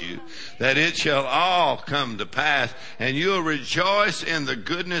told you, that it shall all come to pass, and you'll rejoice in the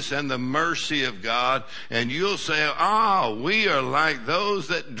goodness and the mercy of God, and you'll say, we are like those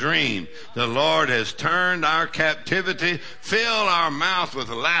that dream. The Lord has turned our captivity, filled our mouth with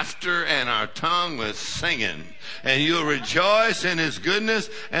laughter and our tongue with singing. And you'll rejoice in his goodness,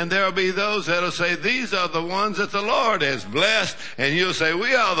 and there'll be those that'll say, these are the ones that the Lord has blessed, and you'll say,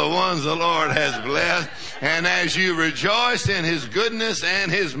 we are the ones the Lord has blessed. And as you rejoice in his goodness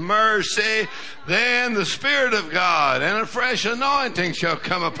and his mercy, then the Spirit of God and a fresh anointing shall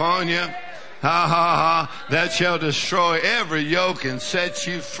come upon you. That shall destroy every yoke and set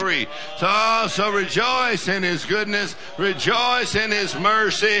you free. So rejoice in his goodness, rejoice in his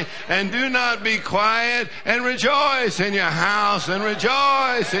mercy, and do not be quiet, and rejoice in your house, and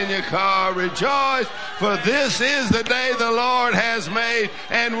rejoice in your car, rejoice, for this is the day the Lord has made,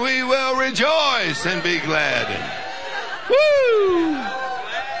 and we will rejoice and be glad in it. Woo!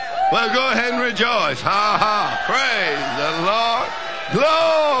 Well, go ahead and rejoice. Praise the Lord.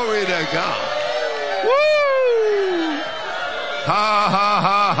 Glory to God. Woo!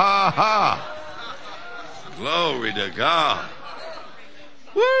 Glory to God.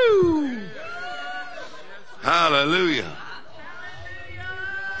 Woo! Hallelujah.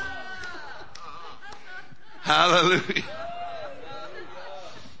 Hallelujah.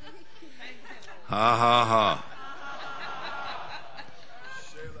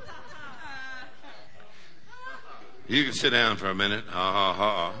 You can sit down for a minute.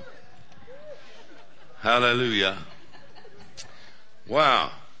 Hallelujah.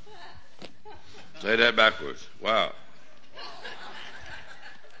 Wow. Say that backwards. Wow.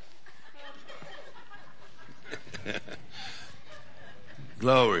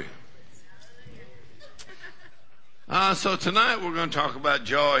 Glory. So tonight we're going to talk about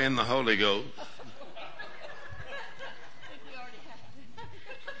joy in the Holy Ghost.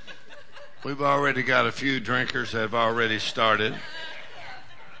 We've already got a few drinkers that have already started.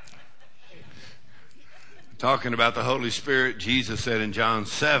 Talking about the Holy Spirit, Jesus said in John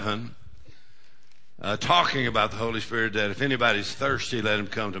 7, talking about the Holy Spirit, that if anybody's thirsty, let him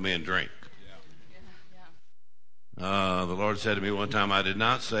come to me and drink. The Lord said to me one time, I did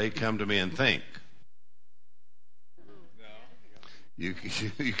not say, come to me and think. You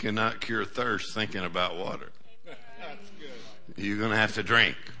cannot cure thirst thinking about water. You're going to have to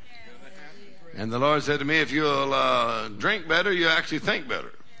drink. And the Lord said to me, if you'll drink better, you'll actually think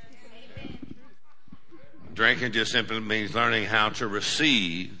better. Drinking just simply means learning how to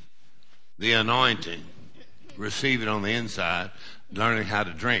receive the anointing. Receive it on the inside. Learning how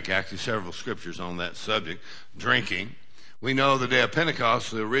to drink. Actually, several scriptures on that subject. Drinking. We know the day of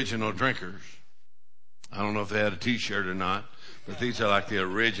Pentecost, the original drinkers. I don't know if they had a t-shirt or not, but these are like the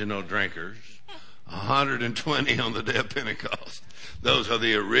original drinkers. 120 on the day of Pentecost. Those are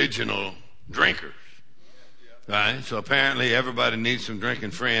the original drinkers. Right? So apparently everybody needs some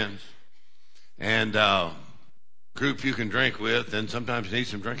drinking friends. And group you can drink with, and sometimes you need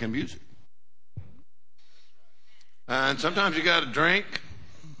some drinking music. And sometimes you got to drink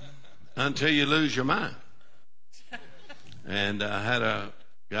until you lose your mind. And I had a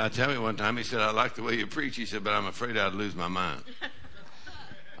guy tell me one time, he said, I like the way you preach. He said, but I'm afraid I'd lose my mind.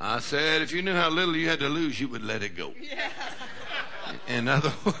 I said, if you knew how little you had to lose, you would let it go. In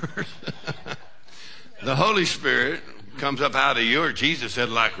other words, the Holy Spirit comes up out of your, Jesus said,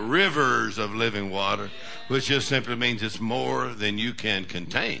 like rivers of living water, which just simply means it's more than you can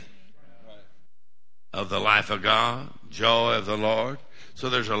contain of the life of God, joy of the Lord. So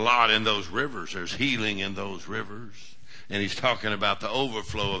there's a lot in those rivers. There's healing in those rivers. And he's talking about the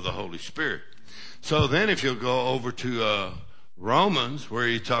overflow of the Holy Spirit. So then if you'll go over to Romans, where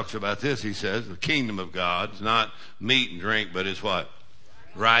he talks about this, he says, the kingdom of God is not meat and drink, but it's what?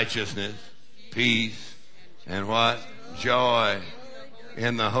 Righteousness, peace, and what? Joy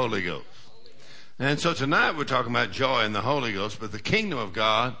in the Holy Ghost. And so tonight we're talking about joy in the Holy Ghost, but the kingdom of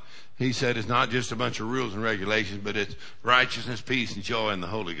God, he said, is not just a bunch of rules and regulations, but it's righteousness, peace, and joy in the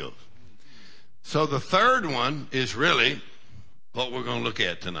Holy Ghost. So the third one is really what we're going to look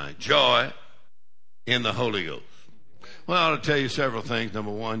at tonight. Joy in the Holy Ghost. Well, I'll tell you several things.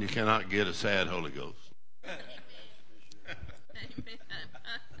 Number one, you cannot get a sad Holy Ghost.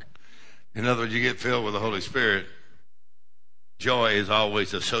 In other words, you get filled with the Holy Spirit. Joy is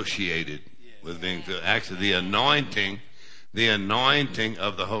always associated with being filled. Actually, the anointing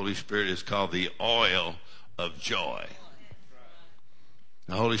of the Holy Spirit is called the oil of joy.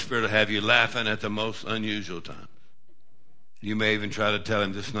 The Holy Spirit will have you laughing at the most unusual times. You may even try to tell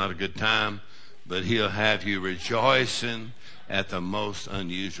him this is not a good time, but he'll have you rejoicing at the most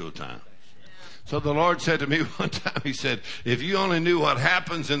unusual time. So the Lord said to me one time, he said, if you only knew what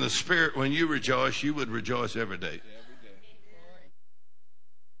happens in the Spirit when you rejoice, you would rejoice every day.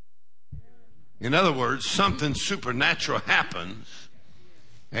 In other words, something supernatural happens,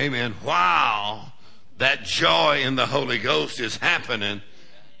 amen, while that joy in the Holy Ghost is happening,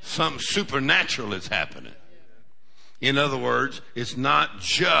 something supernatural is happening. In other words, it's not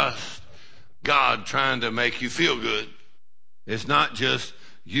just God trying to make you feel good. It's not just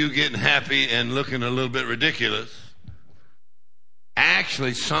you getting happy and looking a little bit ridiculous.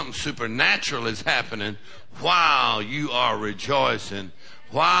 Actually, something supernatural is happening while you are rejoicing,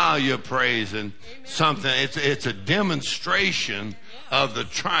 while you're praising something. It's a demonstration of the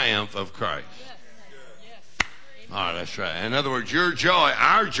triumph of Christ. All right, that's right. In other words, your joy,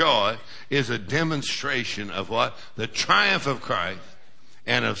 our joy, is a demonstration of what? The triumph of Christ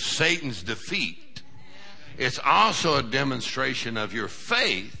and of Satan's defeat. It's also a demonstration of your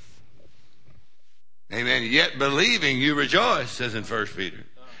faith. Amen. Yet believing you rejoice, says in 1 Peter.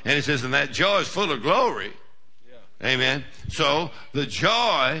 And it says, and that joy is full of glory. Amen. So the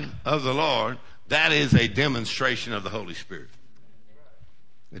joy of the Lord, that is a demonstration of the Holy Spirit.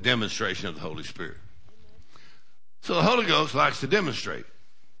 A demonstration of the Holy Spirit. So the Holy Ghost likes to demonstrate.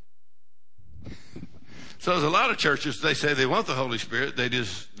 So there's a lot of churches, they say they want the Holy Spirit, they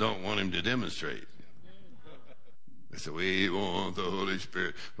just don't want him to demonstrate. They say, we want the Holy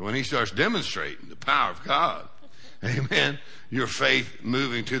Spirit. But when he starts demonstrating the power of God, amen, your faith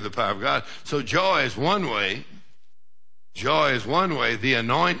moving to the power of God. So joy is one way. Joy is one way. The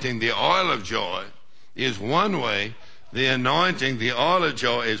anointing, the oil of joy is one way. The anointing, the oil of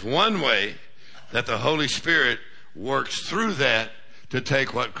joy is one way that the Holy Spirit works through that to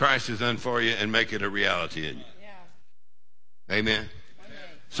take what Christ has done for you and make it a reality in you. Yeah. Amen.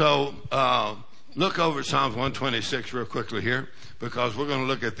 So look over at Psalms 126 real quickly here, because we're going to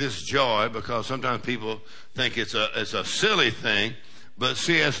look at this joy, because sometimes people think it's a silly thing. But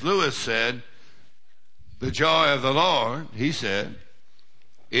C.S. Lewis said, the joy of the Lord, he said,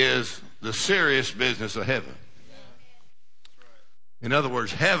 is the serious business of heaven. In other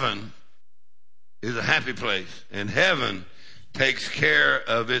words, heaven is a happy place, and heaven takes care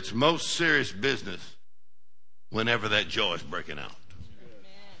of its most serious business whenever that joy is breaking out.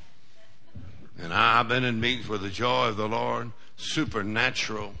 And I've been in meetings where the joy of the Lord,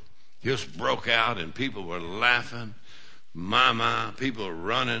 supernatural, just broke out, and people were laughing. My, people were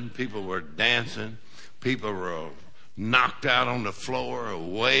running, people were dancing, people were knocked out on the floor. A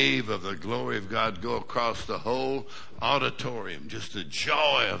wave of the glory of God go across the whole auditorium. Just the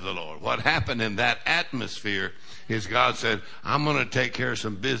joy of the Lord. What happened in that atmosphere is God said, I'm going to take care of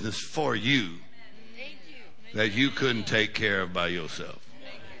some business for you that you couldn't take care of by yourself.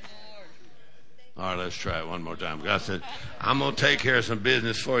 All right, let's try it one more time. God said, I'm going to take care of some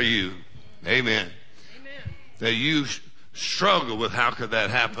business for you. Amen. That you struggle with how could that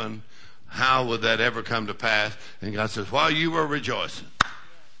happen? How would that ever come to pass? And God says, while you were rejoicing.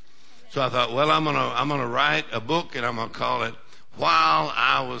 So I thought, well, I'm gonna write a book, and I'm gonna call it While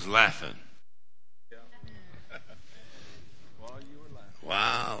I Was Laughing.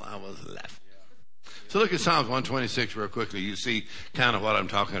 While I was laughing. So look at Psalms 126 real quickly. You see kind of what I'm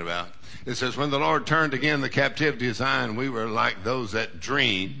talking about. It says, when the Lord turned again the captivity of Zion, we were like those that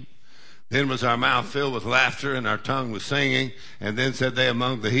dream. Then was our mouth filled with laughter, and our tongue was singing. And then said they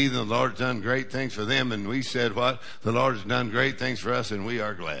among the heathen, the Lord has done great things for them. And we said what? The Lord has done great things for us, and we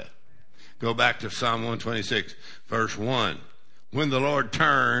are glad. Go back to Psalm 126, verse 1. When the Lord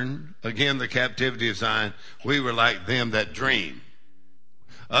turned again the captivity of Zion, we were like them that dream.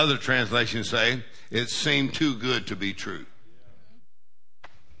 Other translations say, it seemed too good to be true.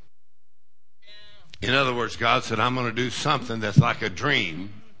 In other words, God said, I'm going to do something that's like a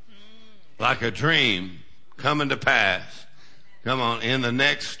dream coming to pass. Come on, in the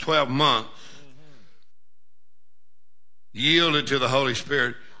next 12 months, yielded to the Holy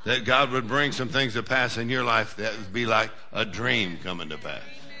Spirit, that God would bring some things to pass in your life that would be like a dream coming to pass.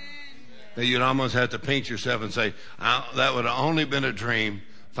 That you'd almost have to pinch yourself and say, that would have only been a dream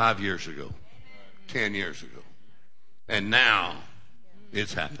 5 years ago, 10 years ago. And now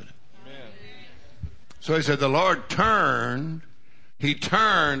it's happening. So he said, the Lord turned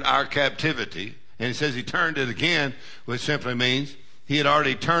our captivity, and he says he turned it again, which simply means he had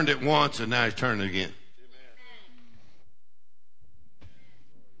already turned it once, and now he's turning it again.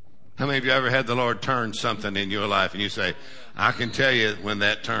 How many of you ever had the Lord turn something in your life, and you say, I can tell you when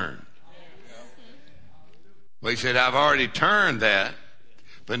that turned? Well, he said, I've already turned that,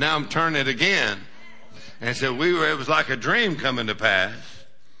 but now I'm turning it again. And said, it was like a dream coming to pass.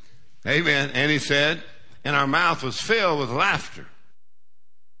 Amen. And he said, and our mouth was filled with laughter.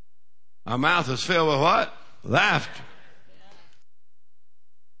 Our mouth was filled with what? Laughter.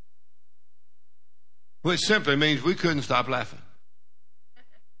 Which simply means we couldn't stop laughing.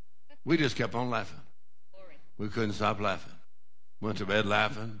 We just kept on laughing. We couldn't stop laughing. Went to bed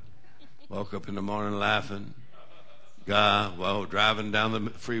laughing. Woke up in the morning laughing. Driving down the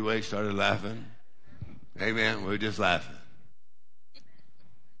freeway, started laughing. Amen. We were just laughing.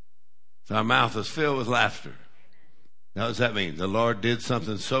 So our mouth was filled with laughter. Now, what does that mean? The Lord did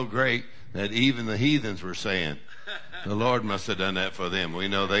something so great that even the heathens were saying, the Lord must have done that for them. We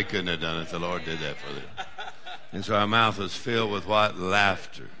know they couldn't have done it. The Lord did that for them. And so our mouth was filled with what?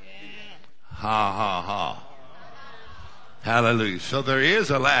 Laughter. Ha, ha, ha. Hallelujah. So there is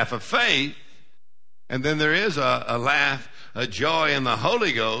a laugh of faith, and then there is a laugh, a joy in the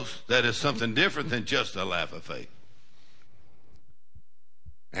Holy Ghost that is something different than just a laugh of faith.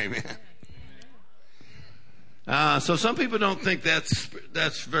 Amen. So some people don't think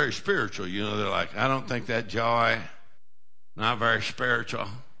that's very spiritual. You know, they're like, I don't think that joy, not very spiritual.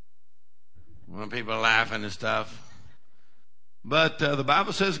 When people are laughing and stuff. But the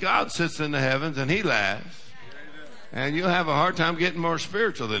Bible says God sits in the heavens and he laughs. And you'll have a hard time getting more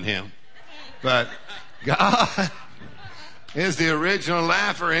spiritual than him. But God is the original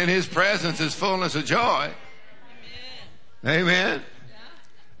laugher. In his presence is fullness of joy. Amen.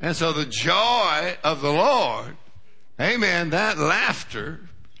 And so the joy of the Lord, amen, that laughter,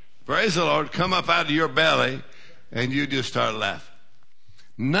 praise the Lord, come up out of your belly and you just start laughing.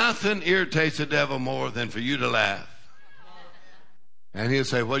 Nothing irritates the devil more than for you to laugh. And he'll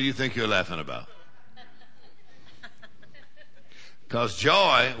say, what do you think you're laughing about? Because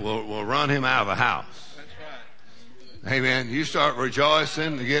joy will run him out of the house. Amen. You start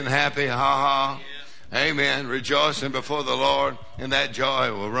rejoicing and getting happy, ha ha. Amen. Rejoicing before the Lord, and that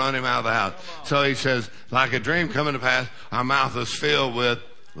joy will run him out of the house. So he says, like a dream coming to pass, our mouth is filled with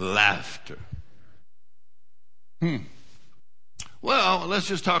laughter. Well, let's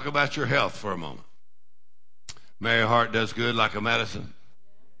just talk about your health for a moment. Merry heart does good like a medicine.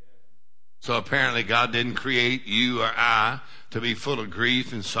 So apparently God didn't create you or I to be full of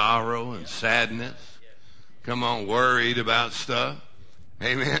grief and sorrow and sadness. Come on, worried about stuff.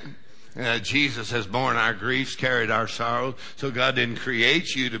 Amen. Jesus has borne our griefs, carried our sorrows. So God didn't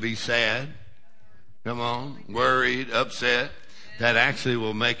create you to be sad. Come on, worried, upset. That actually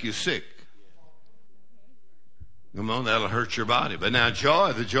will make you sick. Come on, that'll hurt your body. But now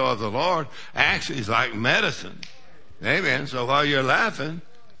joy, the joy of the Lord, actually is like medicine. Amen. So while you're laughing,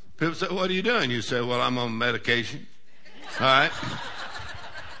 people say, what are you doing? You say, well, I'm on medication. All right.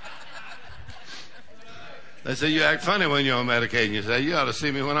 They say, you act funny when you're on medication. You say, you ought to see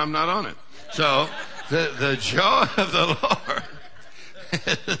me when I'm not on it. So the joy of the Lord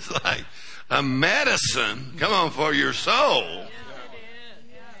is like a medicine, come on, for your soul.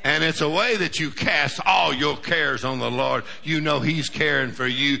 And it's a way that you cast all your cares on the Lord. You know he's caring for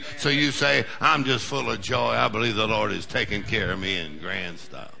you. So you say, I'm just full of joy. I believe the Lord is taking care of me in grand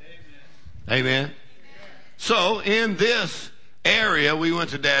style. Amen. So in this area, we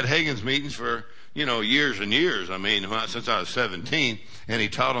went to Dad Hagin's meetings for, years and years. I mean, since I was 17, and he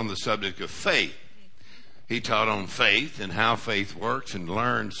taught on the subject of faith. He taught on faith and how faith works and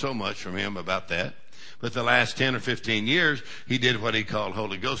learned so much from him about that. But the last 10 or 15 years, he did what he called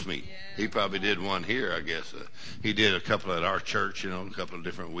Holy Ghost meeting. He probably did one here, I guess. He did a couple at our church, a couple of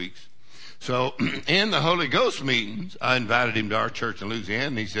different weeks. So in the Holy Ghost meetings, I invited him to our church in Louisiana,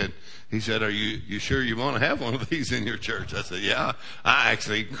 and he said, are you sure you want to have one of these in your church? I said, yeah. I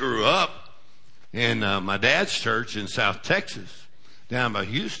actually grew up in my dad's church in South Texas, down by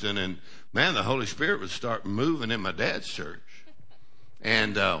Houston, and man, the Holy Spirit would start moving in my dad's church.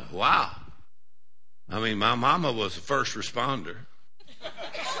 And wow. I mean, my mama was a first responder.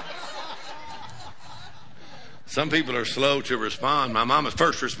 Some people are slow to respond. My mama's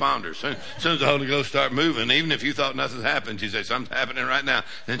first responder. As soon as the Holy Ghost started moving, even if you thought nothing happened, she'd say, something's happening right now.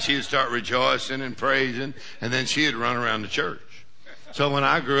 Then she'd start rejoicing and praising, and then she'd run around the church. So when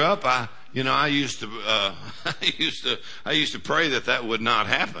I grew up, I used to pray that would not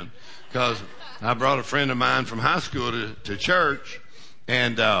happen, because I brought a friend of mine from high school to church,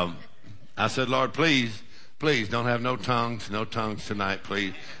 and I said, Lord, please don't have no tongues tonight,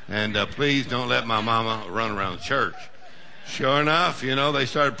 please. And please don't let my mama run around the church. Sure enough, they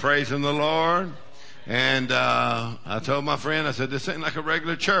started praising the Lord. And I told my friend, I said, this ain't like a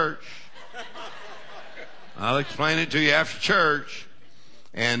regular church. I'll explain it to you after church.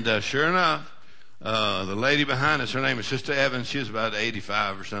 And sure enough, the lady behind us, her name is Sister Evans. She was about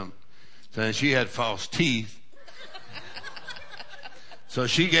 85 or something. And she had false teeth. So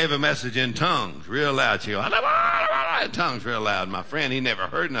she gave a message in tongues real loud. She goes, in tongues real loud. My friend, he never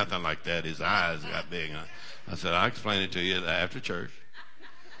heard nothing like that. His eyes got big. I said, I'll explain it to you after church.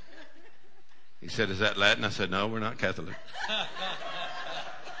 He said, is that Latin? I said, no, we're not Catholic.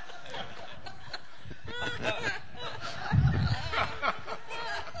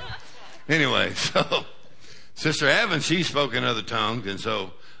 Anyway, so Sister Evans, she spoke in other tongues. And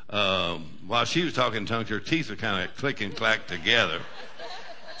so while she was talking in tongues, her teeth were kind of click and clack together.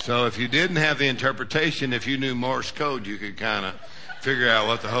 So if you didn't have the interpretation, if you knew Morse code, you could kind of figure out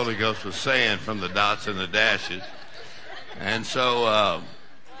what the Holy Ghost was saying from the dots and the dashes. And so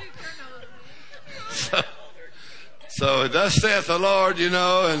thus saith the Lord, you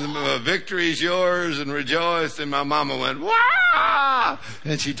know, and victory is yours, and rejoice. And my mama went, wah!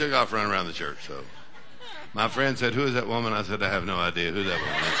 And she took off running around the church. So my friend said, who is that woman? I said, I have no idea who that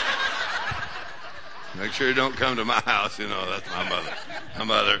woman is. Make sure you don't come to my house, you know, that's my mother. My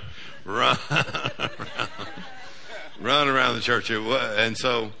mother run around the church. And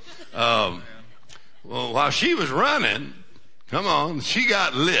so, well, while she was running, come on, she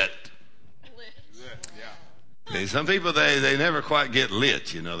got lit. Okay, some people, they never quite get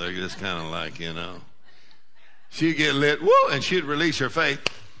lit, you know, they're just kind of like, you know. She'd get lit, woo, and she'd release her faith,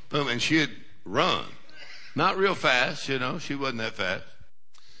 boom, and she'd run. Not real fast, you know, she wasn't that fast.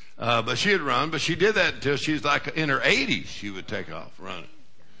 But she'd run, but she did that until she was like in her 80s, she would take off running.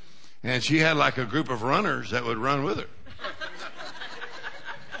 And she had like a group of runners that would run with her.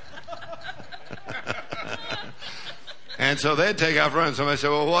 And so they'd take off running. Somebody said,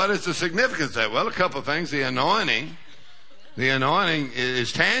 well, what is the significance of that? Well, a couple of things. The anointing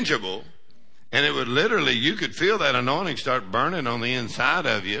is tangible. And it would literally, you could feel that anointing start burning on the inside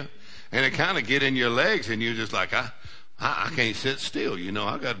of you. And it kind of get in your legs. And you're just like, I can't sit still. You know,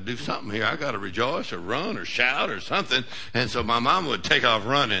 I got to do something here. I got to rejoice or run or shout or something. And so my mom would take off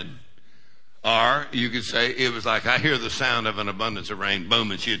running. Or you could say it was like, I hear the sound of an abundance of rain. Boom.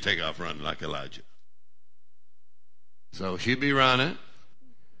 And she'd take off running like Elijah. So she'd be running.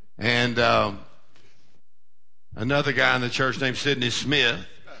 And another guy in the church named Sidney Smith,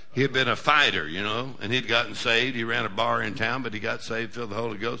 he had been a fighter, you know, and he'd gotten saved. He ran a bar in town, but he got saved, filled with the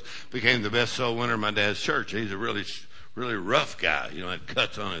Holy Ghost, became the best soul winner in my dad's church. He's a really, really rough guy, you know, had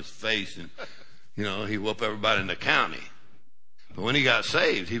cuts on his face, and, you know, he whooped everybody in the county. But when he got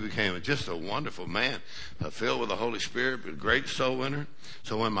saved, he became just a wonderful man, filled with the Holy Spirit, a great soul winner.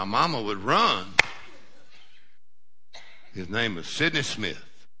 So when my mama would run, his name was Sidney Smith.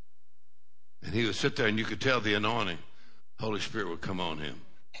 And he would sit there and you could tell the anointing, Holy Spirit would come on him.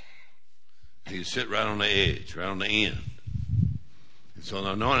 He'd sit right on the edge, right on the end. And so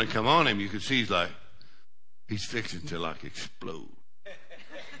the anointing come on him, you could see he's fixing to like explode.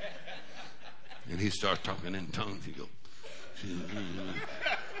 And he'd start talking in tongues. He'd go.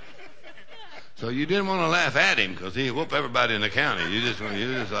 So you didn't want to laugh at him because he'd whoop everybody in the county. You just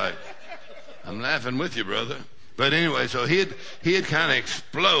like, I'm laughing with you, brother. But anyway, so he'd kind of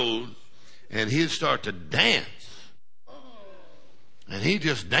explode, and he'd start to dance. And he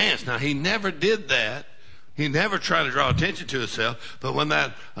just danced. Now, he never did that. He never tried to draw attention to himself. But when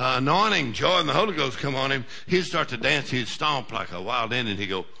that anointing, joy, and the Holy Ghost come on him, he'd start to dance. He'd stomp like a wild Indian. He'd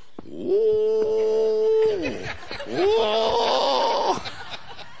go, whoa, whoa.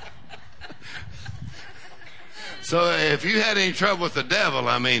 So if you had any trouble with the devil,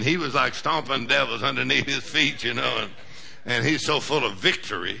 I mean, he was like stomping devils underneath his feet, you know, and he's so full of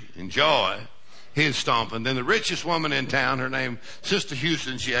victory and joy. He's stomping. Then the richest woman in town, her name, Sister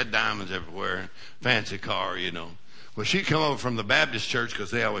Houston, she had diamonds everywhere, fancy car, you know. Well, she'd come over from the Baptist church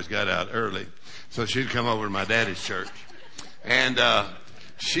because they always got out early. So she'd come over to my daddy's church. And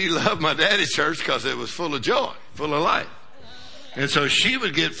she loved my daddy's church because it was full of joy, full of life. And so she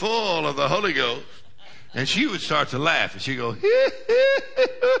would get full of the Holy Ghost. And she would start to laugh, and she'd go,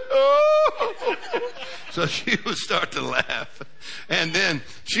 so she would start to laugh. And then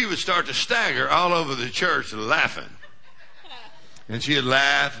she would start to stagger all over the church laughing. And she'd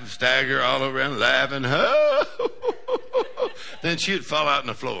laugh and stagger all over and laughing. Then she'd fall out on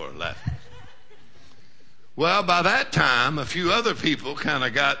the floor laughing. Well, by that time, a few other people kind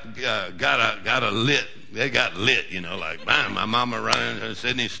of got a lit. They got lit, you know, like, bam, my mama running and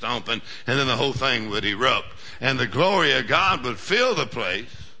Sidney stomping, and then the whole thing would erupt. And the glory of God would fill the place.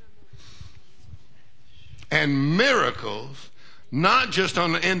 And miracles, not just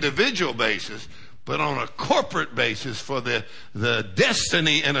on an individual basis, but on a corporate basis for the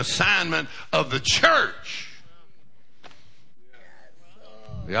destiny and assignment of the church.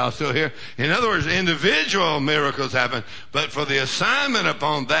 Y'all still here? In other words, individual miracles happen, but for the assignment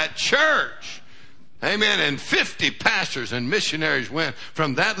upon that church, amen, and 50 pastors and missionaries went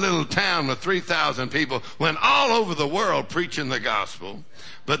from that little town with 3,000 people, went all over the world preaching the gospel,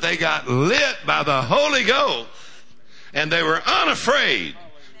 but they got lit by the Holy Ghost, and they were unafraid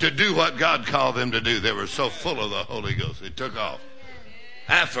to do what God called them to do. They were so full of the Holy Ghost. They took off.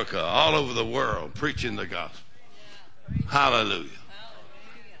 Africa, all over the world, preaching the gospel. Hallelujah.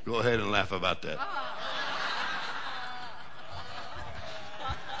 Go ahead and laugh about that.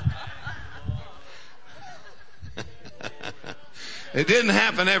 It didn't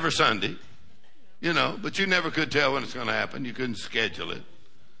happen every Sunday, but you never could tell when it's going to happen. You couldn't schedule it.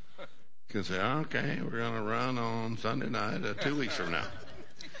 You could say, okay, we're going to run on Sunday night 2 weeks from now.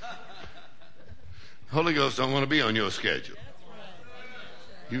 Holy Ghost don't want to be on your schedule.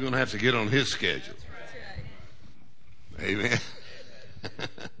 You're going to have to get on his schedule. Amen.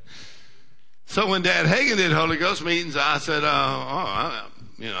 So when Dad Hagin did Holy Ghost meetings, I said,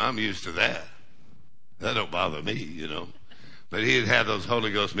 I'm used to that. That don't bother me, But he'd have those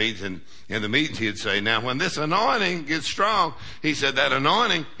Holy Ghost meetings, and in the meetings he'd say, now when this anointing gets strong, he said, that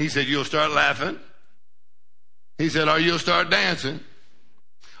anointing, he said, you'll start laughing. He said, or you'll start dancing.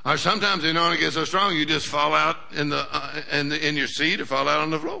 Or sometimes the anointing gets so strong, you just fall out in your seat or fall out on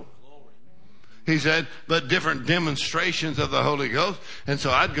the floor. He said, but different demonstrations of the Holy Ghost. And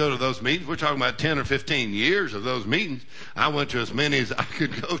so I'd go to those meetings. We're talking about 10 or 15 years of those meetings. I went to as many as I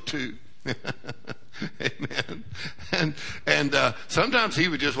could go to. Amen. And sometimes he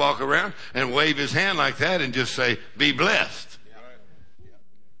would just walk around and wave his hand like that and just say, be blessed.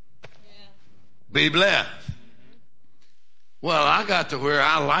 Be blessed. Well, I got to where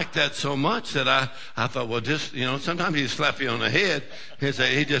I liked that so much that I thought, well, just, sometimes he'd slap you on the head. He'd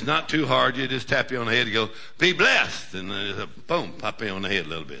say, he's just not too hard. You just tap you on the head and go, be blessed. And then boom, pop you on the head a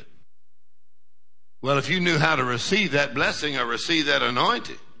little bit. Well, if you knew how to receive that blessing or receive that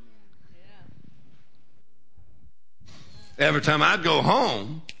anointing, every time I'd go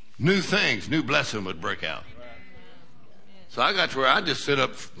home, new things, new blessing would break out. So I got to where I'd just sit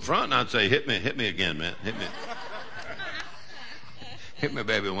up front and I'd say, hit me again, man, hit me. Hit me,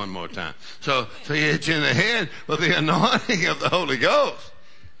 baby, one more time. So he hit you in the head with the anointing of the Holy Ghost.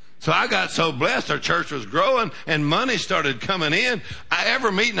 So I got so blessed. Our church was growing and money started coming in.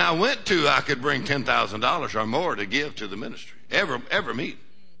 Every meeting I went to, I could bring $10,000 or more to give to the ministry. Every meeting.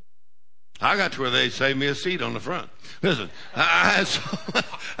 I got to where they saved me a seat on the front. Listen, I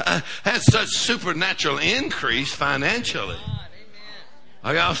had such supernatural increase financially.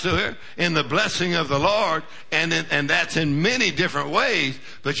 Are y'all still here? In the blessing of the Lord, and that's in many different ways,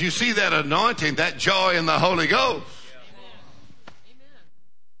 but you see that anointing, that joy in the Holy Ghost.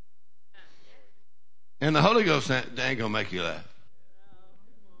 And the Holy Ghost ain't going to make you laugh.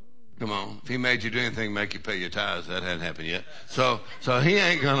 Come on. If he made you do anything, make you pay your tithes. That hadn't happened yet. So he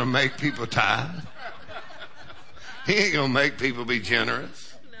ain't going to make people tithe. He ain't going to make people be generous.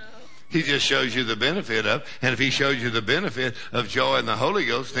 He just shows you the benefit of, and if he shows you the benefit of joy in the Holy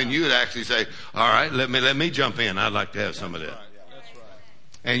Ghost, then you would actually say, all right, let me jump in. I'd like to have some of that. That's right.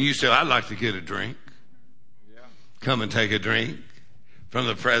 And you say, I'd like to get a drink. Come and take a drink from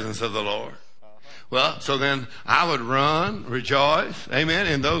the presence of the Lord. Well, so then I would run, rejoice, amen,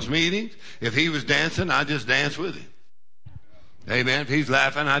 in those meetings. If he was dancing, I just dance with him. Amen. If he's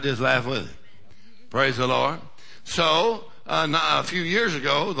laughing, I just laugh with him. Praise the Lord. So, a few years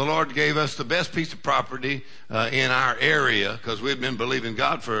ago, the Lord gave us the best piece of property in our area because we'd been believing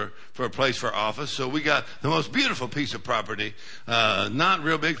God for a place for office. So we got the most beautiful piece of property, not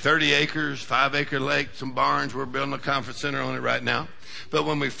real big, 30 acres, 5-acre lake, some barns. We're building a conference center on it right now. But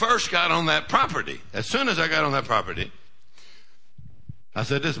when we first got on that property, as soon as I got on that property, I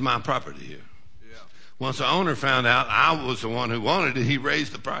said, this is my property here. Yeah. Once the owner found out I was the one who wanted it, he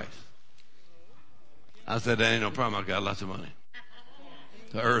raised the price. I said, there ain't no problem. I got lots of money.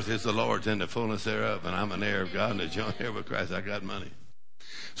 The earth is the Lord's and the fullness thereof, and I'm an heir of God and a joint heir with Christ. I got money.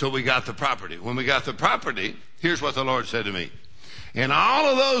 So we got the property. When we got the property, here's what the Lord said to me. In all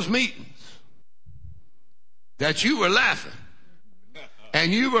of those meetings that you were laughing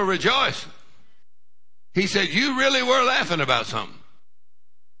and you were rejoicing, he said, you really were laughing about something.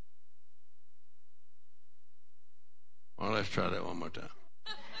 Well, let's try that one more time.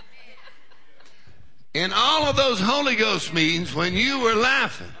 In all of those Holy Ghost meetings, when you were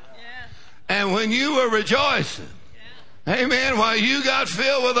laughing and when you were rejoicing, amen, while you got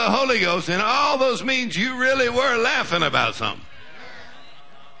filled with the Holy Ghost, in all those meetings, you really were laughing about something.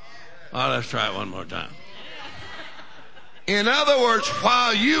 Oh, let's try it one more time. In other words,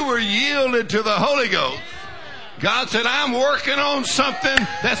 while you were yielded to the Holy Ghost, God said, I'm working on something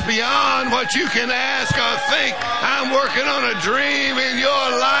that's beyond what you can ask or think. I'm working on a dream in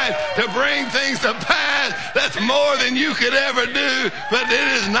your life to bring things to pass that's more than you could ever do. But it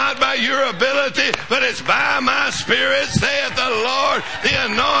is not by your ability, but it's by my Spirit, saith the Lord, the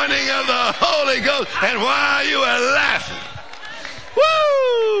anointing of the Holy Ghost. And while you are laughing,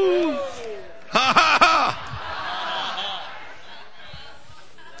 woo! Ha ha ha!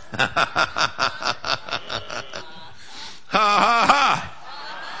 Ha ha ha ha!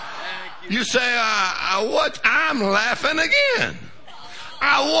 You say, what? I'm laughing again.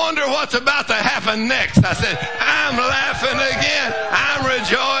 I wonder what's about to happen next. I said, I'm laughing again. I'm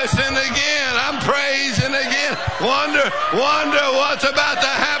rejoicing again. I'm praising again. Wonder what's about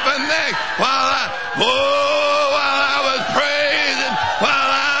to happen next. While I was praising,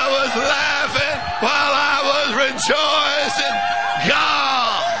 while I was laughing, while I was rejoicing,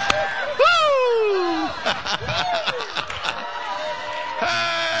 God. Woo!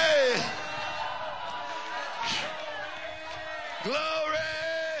 Hey! Glory!